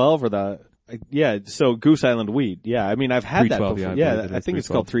 312 or the, yeah, so Goose Island wheat. Yeah, I mean, I've had that before. Yeah, I think it's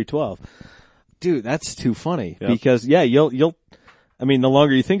called 312. Dude, that's too funny. Yep. Because, yeah, you'll, I mean, the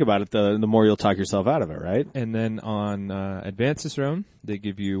longer you think about it, the more you'll talk yourself out of it, right? And then on Advanced Cicerone, they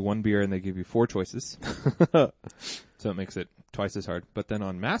give you 1 beer and they give you 4 choices. So it makes it twice as hard. But then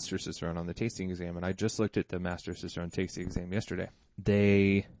on Master Cicerone, on the tasting exam, and I just looked at the Master Cicerone tasting exam yesterday,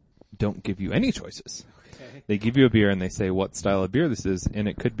 they don't give you any choices. Okay. They give you a beer and they say what style of beer this is, and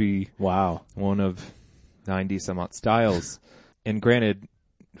it could be one of 90 some odd styles. And granted,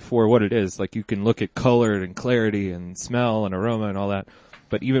 for what it is, like you can look at color and clarity and smell and aroma and all that.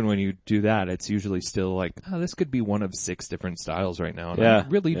 But even when you do that, it's usually still like, this could be one of 6 different styles right now. And I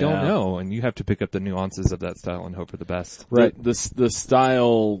really don't know. And you have to pick up the nuances of that style and hope for the best. Right. The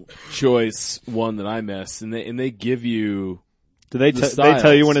style choice one that I missed, and they give you. Do they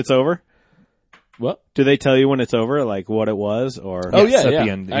tell you when it's over? What? Do they tell you when it's over, like what it was, or? Oh yes, yeah. The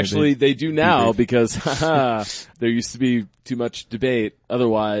end, actually, they do now because there used to be too much debate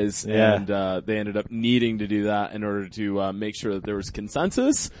otherwise, and they ended up needing to do that in order to make sure that there was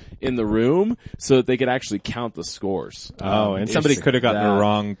consensus in the room, so that they could actually count the scores. And somebody could have gotten the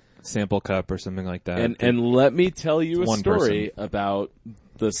wrong sample cup or something like that. And let me tell you a story about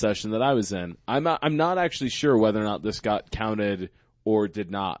the session that I was in. I'm not actually sure whether or not this got counted or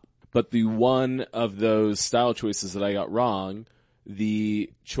did not. But the one of those style choices that I got wrong,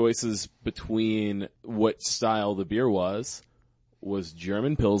 the choices between what style the beer was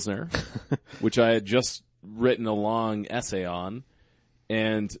German Pilsner, which I had just written a long essay on,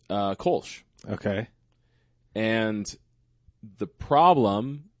 and Kolsch. Okay. And the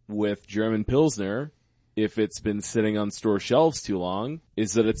problem with German Pilsner, if it's been sitting on store shelves too long,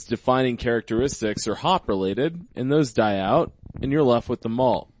 is that its defining characteristics are hop related, and those die out, and you're left with the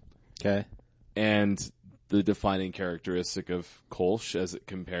malt. Okay. And the defining characteristic of Kolsch as it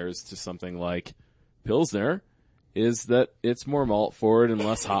compares to something like Pilsner is that it's more malt forward and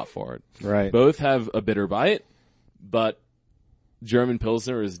less hop forward. Right. Both have a bitter bite, but German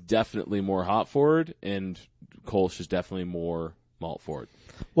Pilsner is definitely more hop forward, and Kolsch is definitely more malt forward.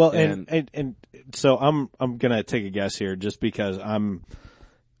 Well, and so I'm gonna take a guess here, just because I'm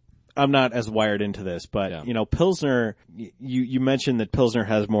not as wired into this, but you know, Pilsner. You mentioned that Pilsner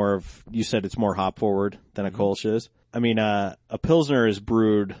has more of. You said it's more hop forward than a Kolsch is. I mean, a Pilsner is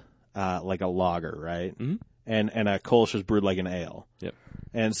brewed like a lager, right? Mm-hmm. And a Kolsch is brewed like an ale. Yep.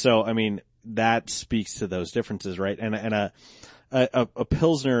 And so, I mean, that speaks to those differences, right? And a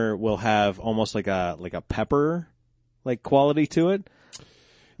Pilsner will have almost like a pepper like quality to it.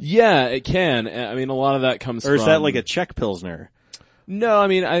 Yeah, it can. I mean, a lot of that comes from... Or is that like a Czech Pilsner? No, I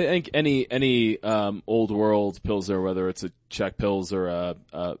mean, I think any old world Pilsner, whether it's a Czech Pils or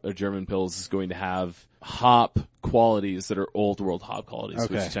a German Pils, is going to have hop qualities that are old world hop qualities,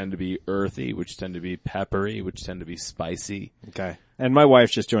 okay, which tend to be earthy, which tend to be peppery, which tend to be spicy. Okay. And my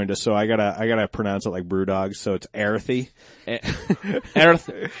wife just joined us, so I gotta pronounce it like Brewdog, so it's earthy.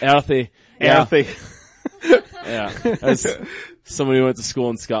 Earthy. Earthy. Yeah. As somebody who went to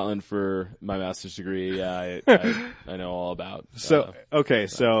school in Scotland for my master's degree, I know all about. So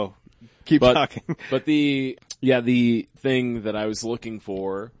keep talking. But the thing that I was looking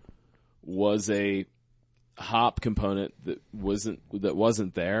for was a hop component that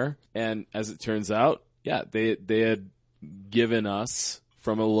wasn't there. And as it turns out, yeah, they had given us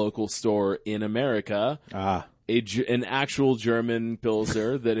from a local store in America an actual German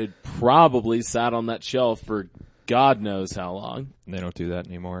Pilsner that had probably sat on that shelf for God knows how long. They don't do that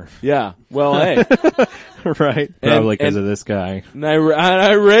anymore. Yeah. Well, hey. Right. Probably because of this guy. And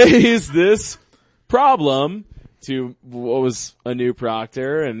I raised this problem to what was a new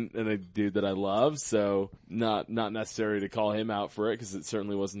proctor and a dude that I love. So not necessary to call him out for it, because it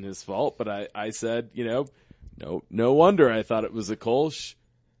certainly wasn't his fault. But I said, no wonder I thought it was a Kolsch.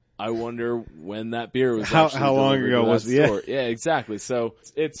 I wonder when that beer was actually how long ago was it? Yeah. Yeah, exactly. So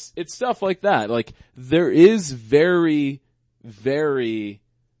it's stuff like that. Like, there is very, very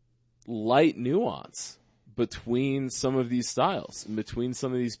light nuance between some of these styles and between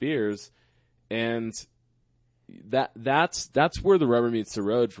some of these beers, and that's where the rubber meets the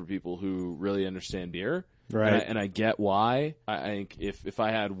road for people who really understand beer. Right. And I get why. I think if I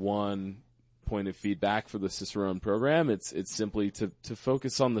had one point of feedback for the Cicerone program, it's simply to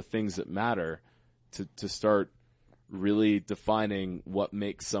focus on the things that matter, to start really defining what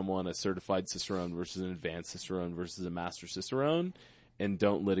makes someone a certified Cicerone versus an advanced Cicerone versus a master Cicerone, and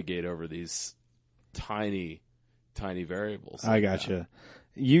don't litigate over these tiny variables. I gotcha.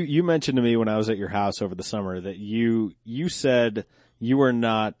 You mentioned to me when I was at your house over the summer that you said you were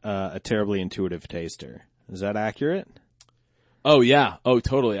not a terribly intuitive taster. Is that accurate? Oh yeah. Oh,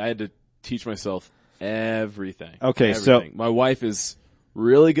 totally. I had to teach myself everything. Okay, everything. So my wife is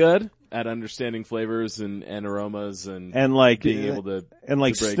really good at understanding flavors and aromas and like being able to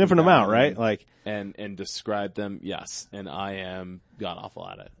sniffing them out, right? Like and describe them. Yes, and I am god awful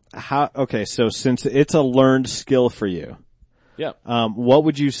at it. Okay, so since it's a learned skill for you, yeah. What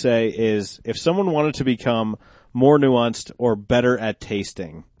would you say is, if someone wanted to become more nuanced or better at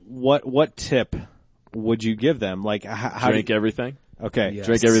tasting, what tip would you give them? Like, how drink everything. Okay. Yes.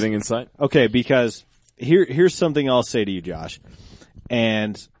 Drink everything in sight. Okay, because here's something I'll say to you, Josh.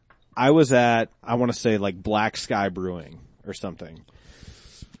 And I was at, I want to say, like Black Sky Brewing or something.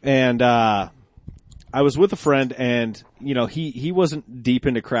 And I was with a friend, and he wasn't deep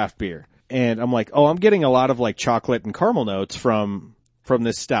into craft beer. And I'm like, I'm getting a lot of like chocolate and caramel notes from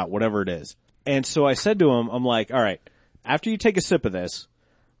this stout, whatever it is. And so I said to him, I'm like, all right, after you take a sip of this,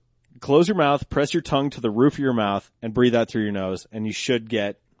 close your mouth, press your tongue to the roof of your mouth, and breathe out through your nose, and you should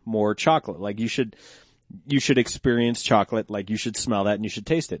get more chocolate. Like, you should experience chocolate, like you should smell that and you should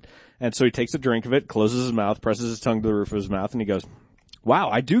taste it. And so he takes a drink of it, closes his mouth, presses his tongue to the roof of his mouth, and he goes, wow,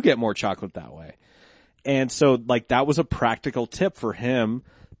 I do get more chocolate that way. And so, like, that was a practical tip for him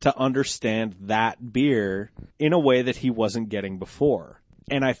to understand that beer in a way that he wasn't getting before.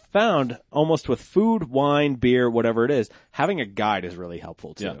 And I found, almost with food, wine, beer, whatever it is, having a guide is really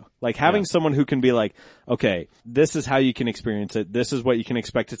helpful too. Yeah. Like having someone who can be like, okay, this is how you can experience it. This is what you can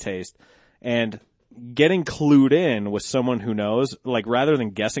expect to taste. And getting clued in with someone who knows, like rather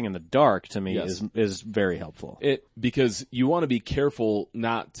than guessing in the dark, to me Yes. is very helpful. Because you want to be careful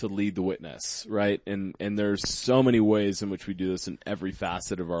not to lead the witness, right? And there's so many ways in which we do this in every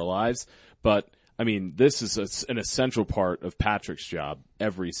facet of our lives. But I mean, this is an essential part of Patrick's job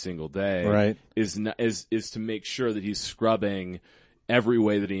every single day. Right. Is to make sure that he's scrubbing every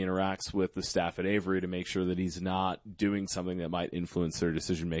way that he interacts with the staff at Avery to make sure that he's not doing something that might influence their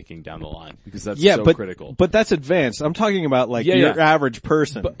decision making down the line, because that's so critical. But that's advanced. I'm talking about like Yeah, your yeah. average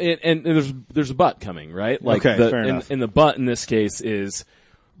person. But, and there's a but coming, right? Like Okay, fair enough. And the but in this case is,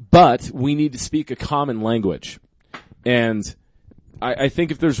 but we need to speak a common language. And I think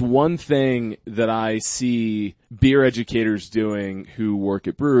if there's one thing that I see beer educators doing who work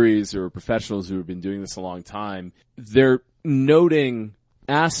at breweries or professionals who have been doing this a long time, they're noting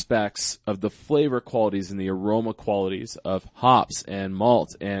aspects of the flavor qualities and the aroma qualities of hops and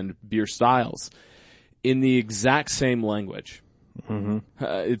malt and beer styles in the exact same language. Mm-hmm.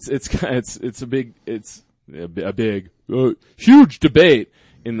 It's a big huge debate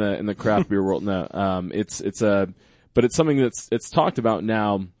in the craft beer world. No, but it's something it's talked about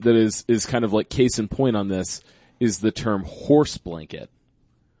now that is kind of like case in point on this is the term horse blanket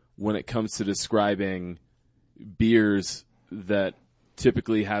when it comes to describing beers that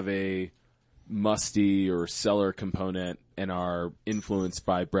typically have a musty or cellar component and are influenced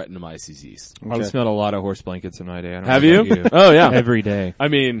by Brettanomyces yeast. I've smelled a lot of horse blankets in my day. I don't Have know you? about Oh yeah. Every day. I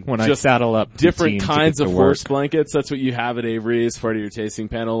mean, When I just saddle up to different team to kinds get of to horse work. blankets. That's what you have at Avery as part of your tasting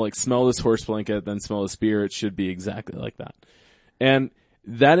panel. Like, smell this horse blanket, then smell this beer. It should be exactly like that. And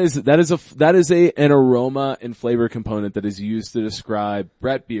that is an aroma and flavor component that is used to describe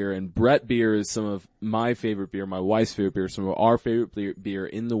Brett beer. And Brett beer is some of my favorite beer, my wife's favorite beer, some of our favorite beer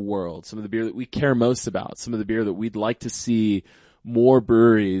in the world, some of the beer that we care most about, some of the beer that we'd like to see more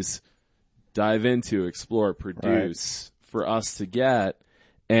breweries dive into, explore, produce for us to get.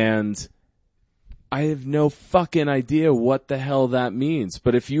 And I have no fucking idea what the hell that means.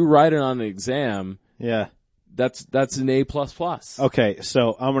 But if you write it on an exam, Yeah. that's an A++. Okay,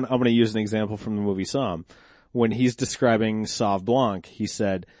 so I'm gonna use an example from the movie Somm. When he's describing Sauv Blanc, he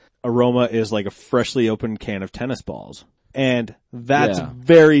said aroma is like a freshly opened can of tennis balls, and that's Yeah.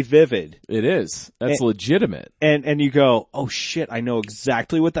 very vivid. It is. That's legitimate. And you go, oh shit, I know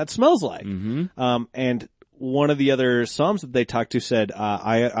exactly what that smells like. Mm-hmm. And one of the other Somms that they talked to said,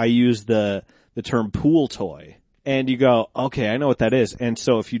 I use the term pool toy, and you go, okay, I know what that is. And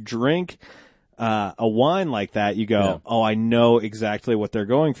so if you drink a wine like that, you go, oh, I know exactly what they're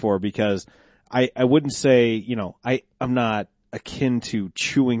going for, because I wouldn't say, I'm not akin to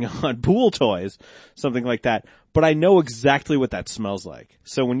chewing on pool toys, something like that, but I know exactly what that smells like.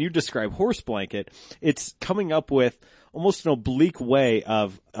 So when you describe horse blanket, it's coming up with almost an oblique way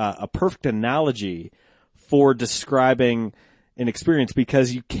of a perfect analogy for describing an experience,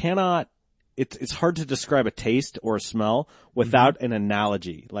 because you cannot, it's hard to describe a taste or a smell without an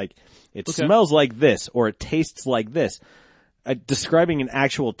analogy. Like, it smells like this, or it tastes like this. Describing an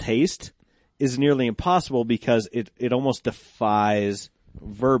actual taste is nearly impossible, because it almost defies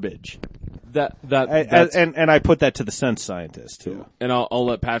verbiage. And I put that to the sense scientist too. And I'll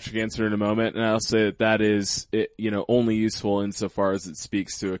let Patrick answer in a moment, and I'll say that is only useful insofar as it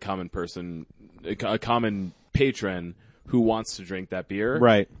speaks to a common person, a common patron who wants to drink that beer.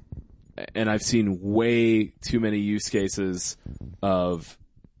 Right. And I've seen way too many use cases of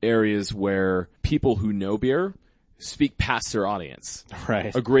areas where people who know beer speak past their audience.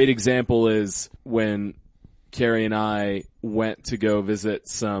 Right. A great example is when Carrie and I went to go visit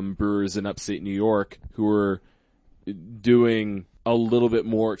some brewers in upstate New York who were doing a little bit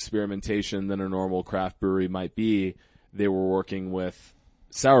more experimentation than a normal craft brewery might be. They were working with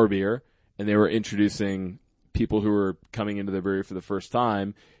sour beer, and they were introducing people who were coming into the brewery for the first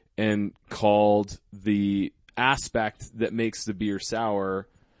time, and called the aspect that makes the beer sour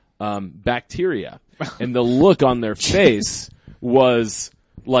bacteria. And the look on their face was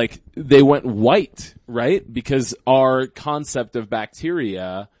like they went white, right? Because our concept of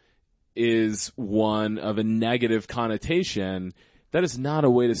bacteria is one of a negative connotation. That is not a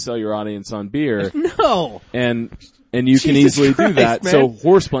way to sell your audience on beer. No. And you can easily do that. Man. So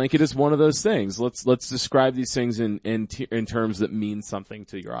horse blanket is one of those things. Let's describe these things in terms that mean something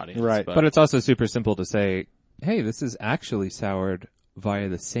to your audience. Right. But it's also super simple to say, hey, this is actually soured via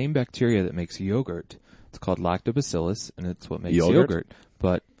the same bacteria that makes yogurt. It's called lactobacillus, and it's what makes yogurt.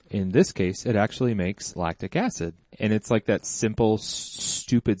 But in this case, it actually makes lactic acid. And it's like that simple,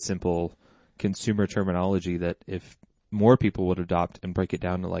 stupid, simple consumer terminology that if more people would adopt and break it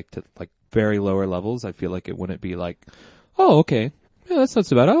down to like very lower levels, I feel like it wouldn't be like, oh, okay, yeah, that's not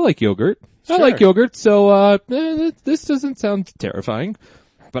so bad. I like yogurt. I like yogurt, so this doesn't sound terrifying.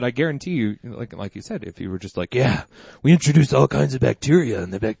 But I guarantee you, like you said, if you were just like, yeah, we introduced all kinds of bacteria,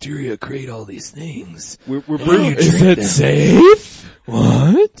 and the bacteria create all these things. We're brewing. Is it safe?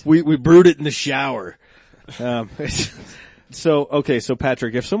 What? We brewed it in the shower. So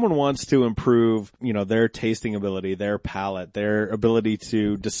Patrick, if someone wants to improve, their tasting ability, their palate, their ability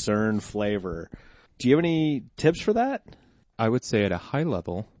to discern flavor, do you have any tips for that? I would say at a high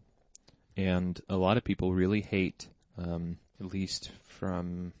level, and a lot of people really hate, at least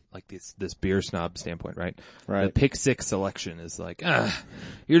from like this beer snob standpoint, right? Right. The Pick Six selection is like,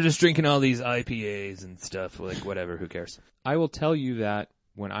 you're just drinking all these IPAs and stuff, like whatever, who cares? I will tell you that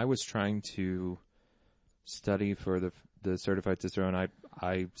when I was trying to study for the Certified Cicerone,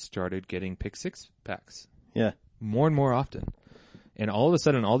 I started getting Pick Six packs. Yeah. More and more often. And all of a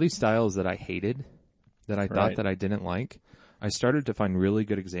sudden, all these styles that I hated, that I thought that I didn't like, I started to find really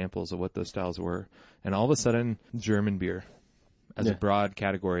good examples of what those styles were. And all of a sudden, German beer as a broad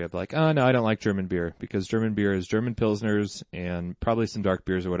category of like, oh, no, I don't like German beer because German beer is German Pilsners and probably some dark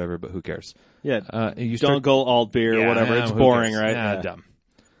beers or whatever, but who cares? Yeah. Don't go alt beer or whatever. It's boring, right? Yeah, dumb.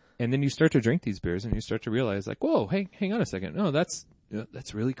 And then you start to drink these beers and you start to realize like, whoa, hey, hang on a second. No, that's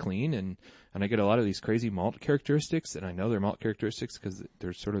really clean. And I get a lot of these crazy malt characteristics, and I know they're malt characteristics because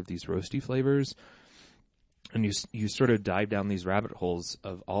there's sort of these roasty flavors. And you sort of dive down these rabbit holes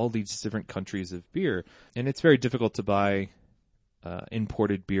of all these different countries of beer. And it's very difficult to buy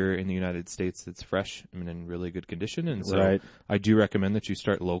imported beer in the United States that's fresh and in really good condition. And so I do recommend that you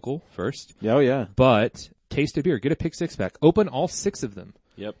start local first. Oh, yeah. But taste a beer. Get a Pick Six pack. Open all 6 of them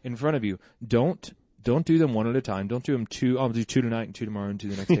in front of you. Don't do them one at a time. Don't do them 2. I'll do 2 tonight and 2 tomorrow and 2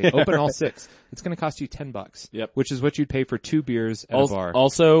 the next day. Open all 6. It's going to cost you $10. Yep. Which is what you'd pay for 2 beers at a bar.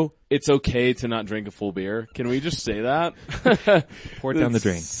 Also, it's okay to not drink a full beer. Can we just say that? Pour it down the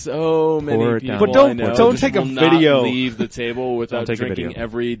drain. So many people But don't take a video. Not leave the table without drinking video.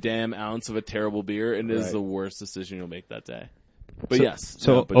 every damn ounce of a terrible beer. It is the worst decision you'll make that day. But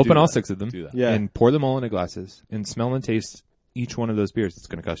So open all 6 of them. Do that. Yeah. And pour them all into glasses and smell and taste each one of those beers. It's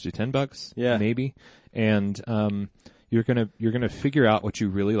going to cost you $10, maybe. And you're gonna figure out what you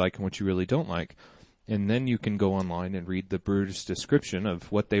really like and what you really don't like. And then you can go online and read the brewer's description of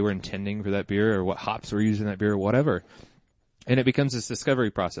what they were intending for that beer or what hops were used in that beer or whatever. And it becomes this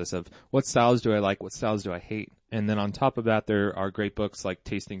discovery process of what styles do I like, what styles do I hate. And then on top of that, there are great books like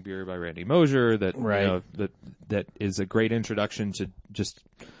Tasting Beer by Randy Mosher that is a great introduction to just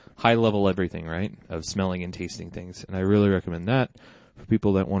high level everything, right? Of smelling and tasting things. And I really recommend that for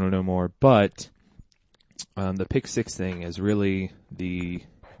people that want to know more. But the Pick Six thing is really the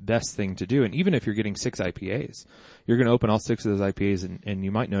best thing to do. And even if you're getting 6 IPAs, you're going to open all 6 of those IPAs and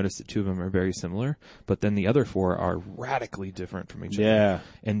you might notice that 2 of them are very similar, but then the other 4 are radically different from each other. Yeah.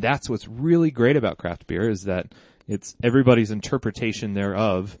 And that's what's really great about craft beer is that it's everybody's interpretation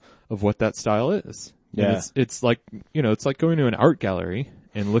thereof of what that style is. Yeah. And it's like, it's like going to an art gallery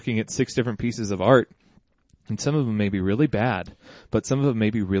and looking at 6 different pieces of art. And some of them may be really bad, but some of them may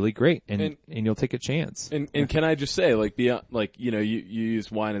be really great, and you'll take a chance. And can I just say, like, beyond, like, you use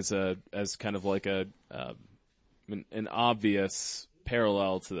wine as kind of like an obvious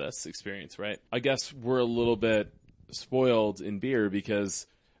parallel to this experience, right? I guess we're a little bit spoiled in beer because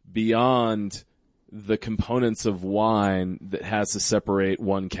beyond the components of wine that has to separate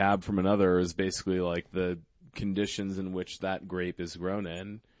one cab from another is basically like the conditions in which that grape is grown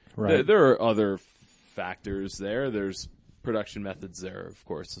in. Right. There are other factors there. There's production methods there, of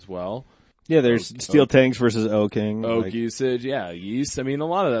course, as well. Yeah, there's steel tanks versus oaking. Oak usage, yeast. I mean, a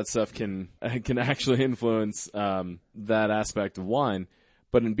lot of that stuff can actually influence that aspect of wine.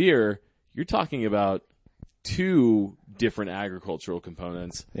 But in beer, you're talking about 2 different agricultural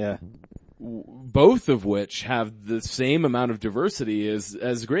components. Yeah. Both of which have the same amount of diversity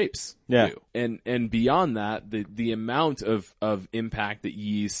as grapes do. And beyond that, the amount of impact that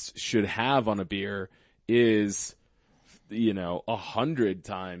yeast should have on a beer is, 100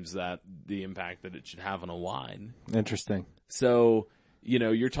 times the impact that it should have on a wine. Interesting. So,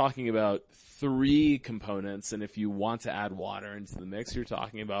 you're talking about 3 components, and if you want to add water into the mix, you're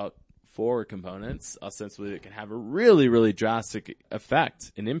talking about 4 components, ostensibly, that can have a really, really drastic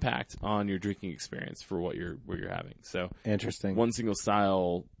effect and impact on your drinking experience for what you're having. So interesting. One single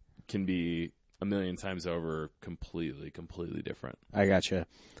style can be a million times over completely different. I gotcha.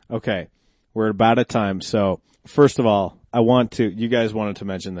 Okay. We're about at time. So first of all, you guys wanted to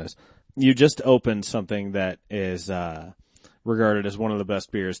mention this. You just opened something that is, regarded as one of the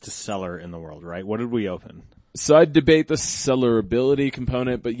best beers to cellar in the world, right? What did we open? So I'd debate the cellarability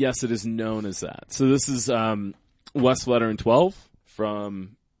component, but yes, it is known as that. So this is West Veteran 12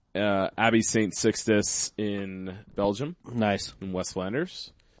 from Abbey St. Sixtus in Belgium, Nice. in West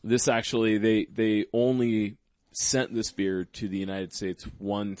Flanders. This actually, they only sent this beer to the United States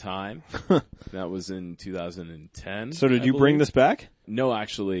one time. That was in 2010. So did I you bring believe. this back? No,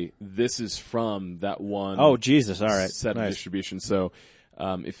 actually, this is from that one. Oh, Jesus. All right. Set of Nice. distribution. So,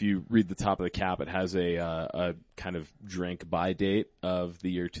 if you read the top of the cap, it has a kind of drink by date of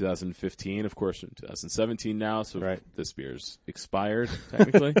the year 2015. Of course, in 2017 now, so Right. this beer's expired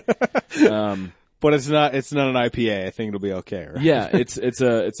technically. But it's not an IPA. I think it'll be okay, right? Yeah, it's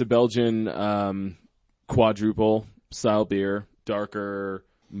a Belgian quadruple style beer, darker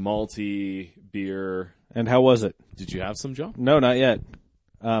malty beer. And how was it? Did you have some, John? No, not yet.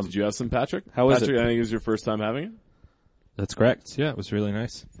 Did you have some, Patrick? How was Patrick, it? I think it was your first time having it. That's correct. Yeah, it was really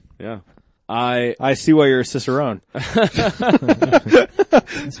nice. Yeah, I I see why you're a Cicerone.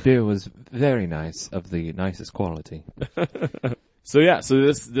 This beer was very nice, of the nicest quality. So this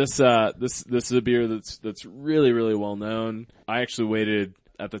is a beer that's really, really well known. I actually waited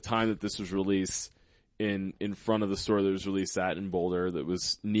at the time that this was released in front of the store that it was released at in Boulder, that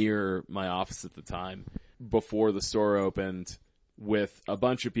was near my office at the time, before the store opened, with a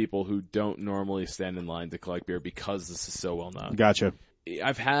bunch of people who don't normally stand in line to collect beer because this is so well known. Gotcha.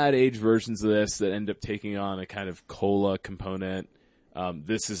 I've had aged versions of this that end up taking on a kind of cola component.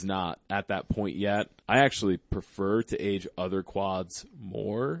 This is not at that point yet. I actually prefer to age other quads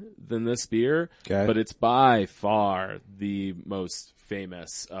more than this beer, Okay. but it's by far the most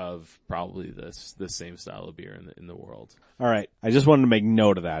famous of probably this same style of beer in the world. All right. I just wanted to make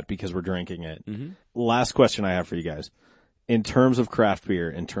note of that because we're drinking it. Mm-hmm. Last question I have for you guys. In terms of craft beer,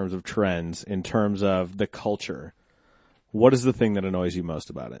 in terms of trends, in terms of the culture, what is the thing that annoys you most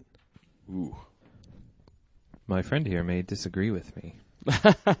about it? Ooh. My friend here may disagree with me.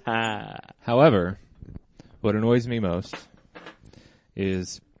 However, what annoys me most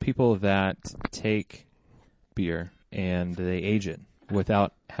is people that take beer and they age it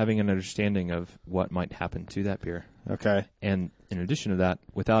without having an understanding of what might happen to that beer. Okay. And in addition to that,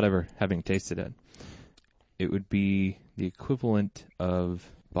 without ever having tasted it. It would be the equivalent of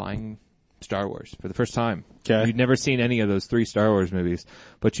buying Star Wars for the first time. Okay. You'd never seen any of those 3 Star Wars movies,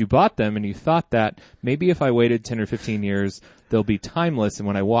 but you bought them and you thought that maybe if I waited 10 or 15 years, they'll be timeless, and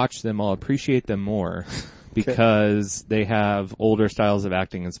when I watch them, I'll appreciate them more because they have older styles of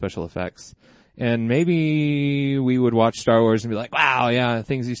acting and special effects. And maybe we would watch Star Wars and be like, wow, yeah,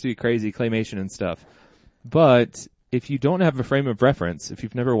 things used to be crazy, claymation and stuff. But if you don't have a frame of reference, if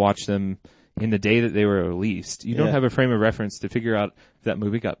you've never watched them in the day that they were released, you don't have a frame of reference to figure out if that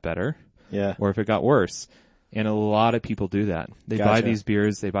movie got better or if it got worse. And a lot of people do that. They buy these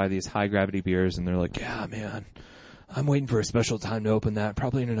beers, they buy these high gravity beers, and they're like, yeah, man, I'm waiting for a special time to open that,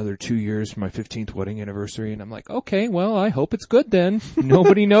 probably in another 2 years for my 15th wedding anniversary. And I'm like, okay, well, I hope it's good then.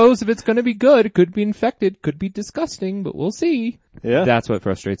 Nobody knows if it's going to be good. It could be infected, could be disgusting, but we'll see. Yeah. That's what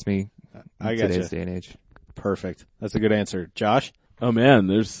frustrates me I in gotcha. today's day and age. Perfect. That's a good answer. Josh? Oh man,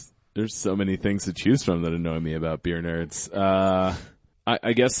 there's so many things to choose from that annoy me about beer nerds.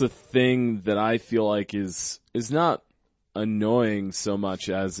 I guess the thing that I feel like is not annoying so much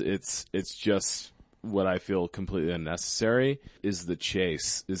as it's just what I feel completely unnecessary is the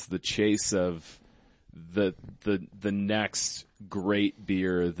chase of the next great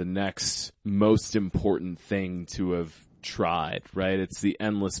beer, the next most important thing to have tried, right? It's the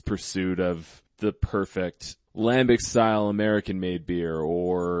endless pursuit of the perfect Lambic style American made beer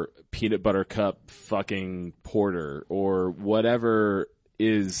or peanut butter cup fucking porter or whatever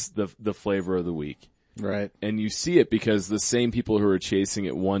is the flavor of the week. Right. And you see it because the same people who are chasing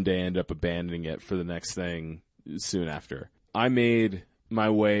it one day end up abandoning it for the next thing soon after. I made my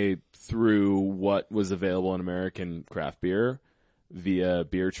way through what was available in American craft beer via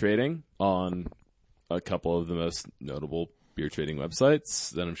beer trading on a couple of the most notable beer trading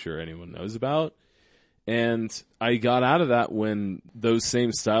websites that I'm sure anyone knows about. And I got out of that when those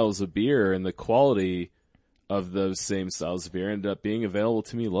same styles of beer and the quality of those same styles of beer ended up being available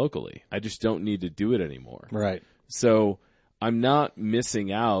to me locally. I just don't need to do it anymore. Right. So I'm not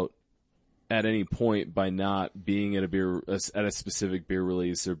missing out at any point by not being at a specific beer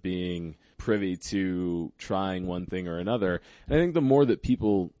release or being privy to trying one thing or another. And I think the more that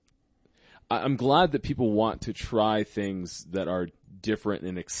I'm glad that people want to try things that are different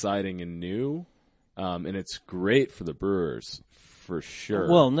and exciting and new. And it's great for the brewers, for sure.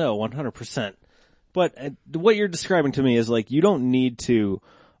 Well, no, 100%. But what you're describing to me is like you don't need to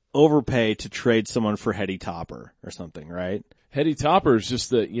overpay to trade someone for Heady Topper or something, right? Heady Topper is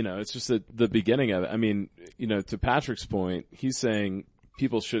just it's just the beginning of it. I mean, to Patrick's point, he's saying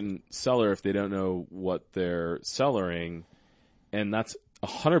people shouldn't cellar if they don't know what they're cellaring. and that's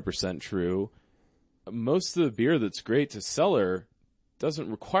 100% true, most of the beer that's great to cellar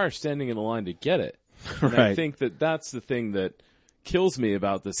doesn't require standing in a line to get it. And I think that's the thing that kills me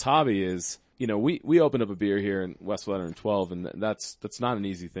about this hobby is, you know, we opened up a beer here in West Veteran 12, and that's not an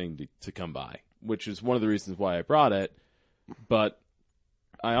easy thing to come by, which is one of the reasons why I brought it. But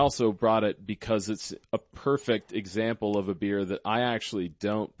I also brought it because it's a perfect example of a beer that I actually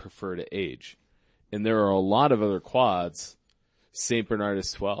don't prefer to age. And there are a lot of other quads, St.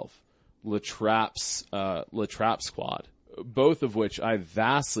 Bernardus 12, La Trapp's quad, both of which I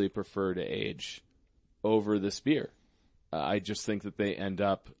vastly prefer to age over this beer. I just think that they end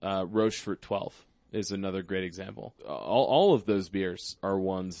up, Rochefort 12 is another great example. All of those beers are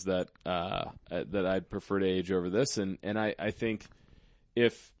ones that I'd prefer to age over this. And I think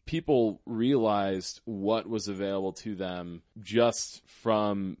if people realized what was available to them just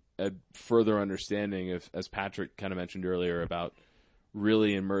from a further understanding of, as Patrick kind of mentioned earlier, about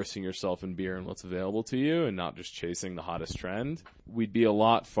really immersing yourself in beer and what's available to you and not just chasing the hottest trend, we'd be a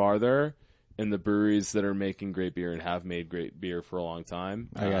lot farther. And the breweries that are making great beer and have made great beer for a long time,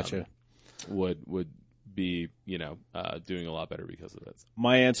 I gotcha, would be, you know, doing a lot better because of it.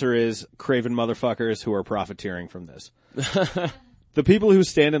 My answer is craven motherfuckers who are profiteering from this. The people who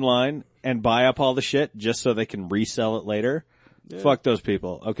stand in line and buy up all the shit just so they can resell it later, fuck those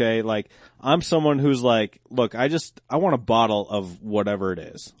people, okay? Like, I'm someone who's like, look, I want a bottle of whatever it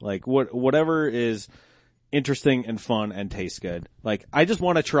is. Like, whatever is interesting and fun and tastes good. Like, I just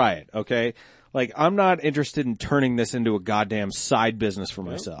want to try it, okay? Like, I'm not interested in turning this into a goddamn side business for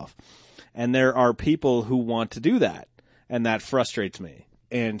myself. And there are people who want to do that, and that frustrates me.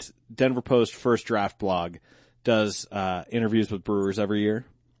 And Denver Post First Draft blog does interviews with brewers every year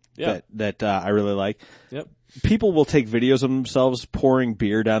that I really like. Yep. People will take videos of themselves pouring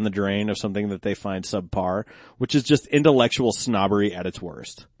beer down the drain of something that they find subpar, which is just intellectual snobbery at its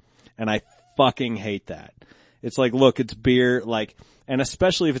worst. And I fucking hate that. It's like, look, it's beer, like, and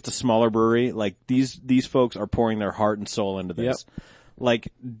especially if it's a smaller brewery, like these folks are pouring their heart and soul into this. Yep.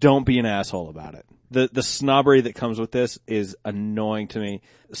 Like, don't be an asshole about it. The snobbery that comes with this is annoying to me.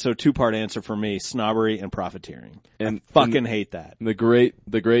 So 2-part answer for me, snobbery and profiteering. And I fucking hate that. The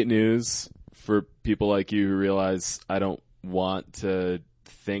great news for people like you who realize I don't want to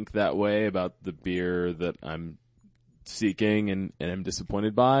think that way about the beer that I'm seeking and am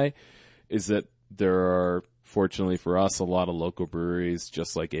disappointed by is that there are, fortunately for us, a lot of local breweries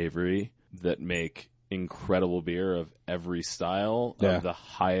just like Avery that make incredible beer of every style of the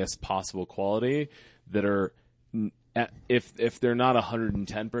highest possible quality that are, if they're not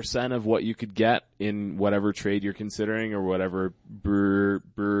 110% of what you could get in whatever trade you're considering or whatever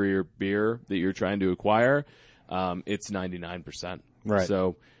brewery or beer that you're trying to acquire, it's 99%. Right.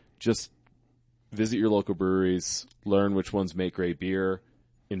 So just visit your local breweries, learn which ones make great beer,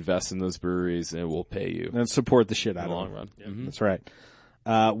 invest in those breweries, and it will pay you. And support the shit out in the of long them. run. Yeah. Mm-hmm. That's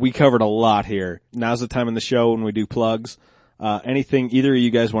right. We covered a lot here. Now's the time in the show when we do plugs. Anything either of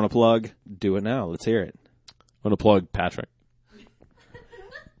you guys want to plug, do it now. Let's hear it. I'm going to plug Patrick.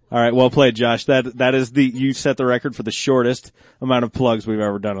 All right, well played, Josh. That is you set the record for the shortest amount of plugs we've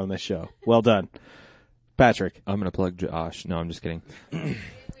ever done on this show. Well done. Patrick. I'm going to plug Josh. No, I'm just kidding.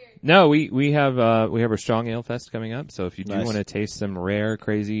 No, we have our Strong Ale Fest coming up. So if you do want to taste some rare,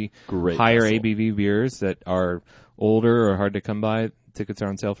 crazy, higher ABV beers that are older or hard to come by, tickets are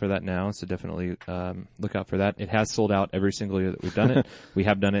on sale for that now. So definitely look out for that. It has sold out every single year that we've done it. We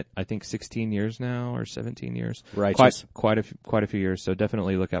have done it, I think, 16 years now or 17 years. Righteous. Quite a few years. So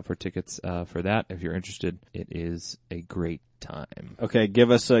definitely look out for tickets for that if you're interested. It is a great time. Okay, give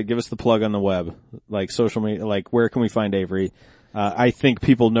us the plug on the web, like social media, like where can we find Avery? I think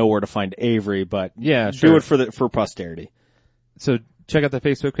people know where to find Avery, but yeah, do it for posterity. So check out the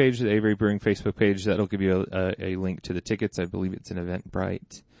Facebook page, the Avery Brewing Facebook page. That'll give you a link to the tickets. I believe it's an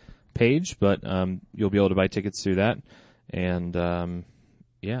Eventbrite page, but you'll be able to buy tickets through that. And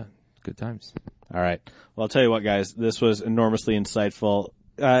yeah, good times. All right. Well, I'll tell you what, guys, this was enormously insightful,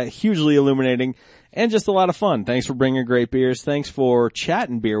 hugely illuminating, and just a lot of fun. Thanks for bringing great beers. Thanks for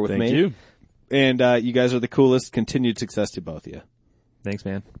chatting beer with me. Thank you. And you guys are the coolest. Continued success to both of you. Thanks,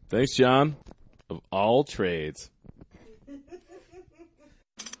 man. Thanks, John. Of all trades.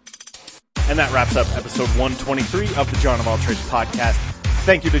 And that wraps up episode 123 of the John of All Trades podcast.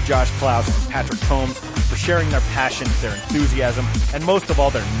 Thank you to Josh Klaus and Patrick Combs for sharing their passion, their enthusiasm, and most of all,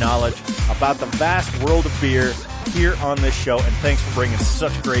 their knowledge about the vast world of beer here on this show. And thanks for bringing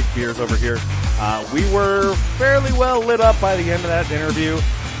such great beers over here. We were fairly well lit up by the end of that interview,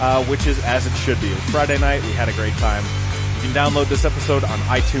 which is as it should be. It was Friday night. We had a great time. You can download this episode on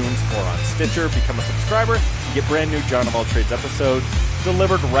iTunes or on Stitcher, become a subscriber, and get brand new John of All Trades episodes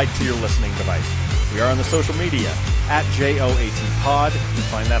delivered right to your listening device. We are on the social media at JOATpod. You can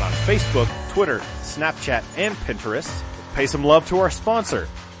find that on Facebook, Twitter, Snapchat, and Pinterest. Pay some love to our sponsor,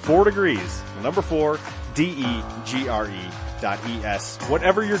 4 Degrees, number 4, DEGRE.ES.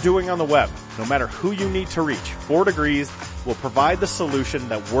 Whatever you're doing on the web, no matter who you need to reach, 4 Degrees will provide the solution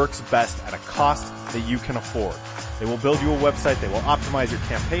that works best at a cost that you can afford. They will build you a website, they will optimize your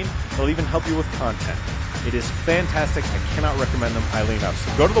campaign, they'll even help you with content. It is fantastic. I cannot recommend them highly enough.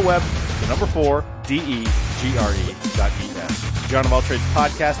 So go to the web, the number 4, DEGRE.ES. John of All Trades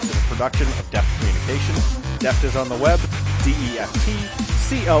podcast is a production of Deft Communications. Deft is on the web, DEFTCOM.US.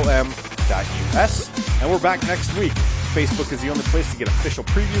 And we're back next week. Facebook is the only place to get official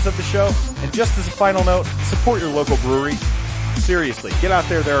previews of the show. And just as a final note, support your local brewery. Seriously, get out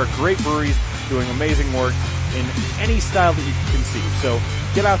there. There are great breweries doing amazing work in any style that you can conceive. So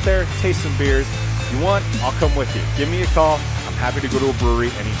get out there, taste some beers. If you want, I'll come with you. Give me a call. I'm happy to go to a brewery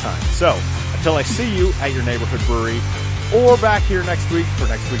anytime. So until I see you at your neighborhood brewery or back here next week for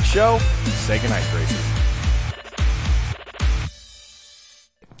next week's show, say goodnight, Gracie.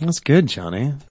 That's good, Johnny.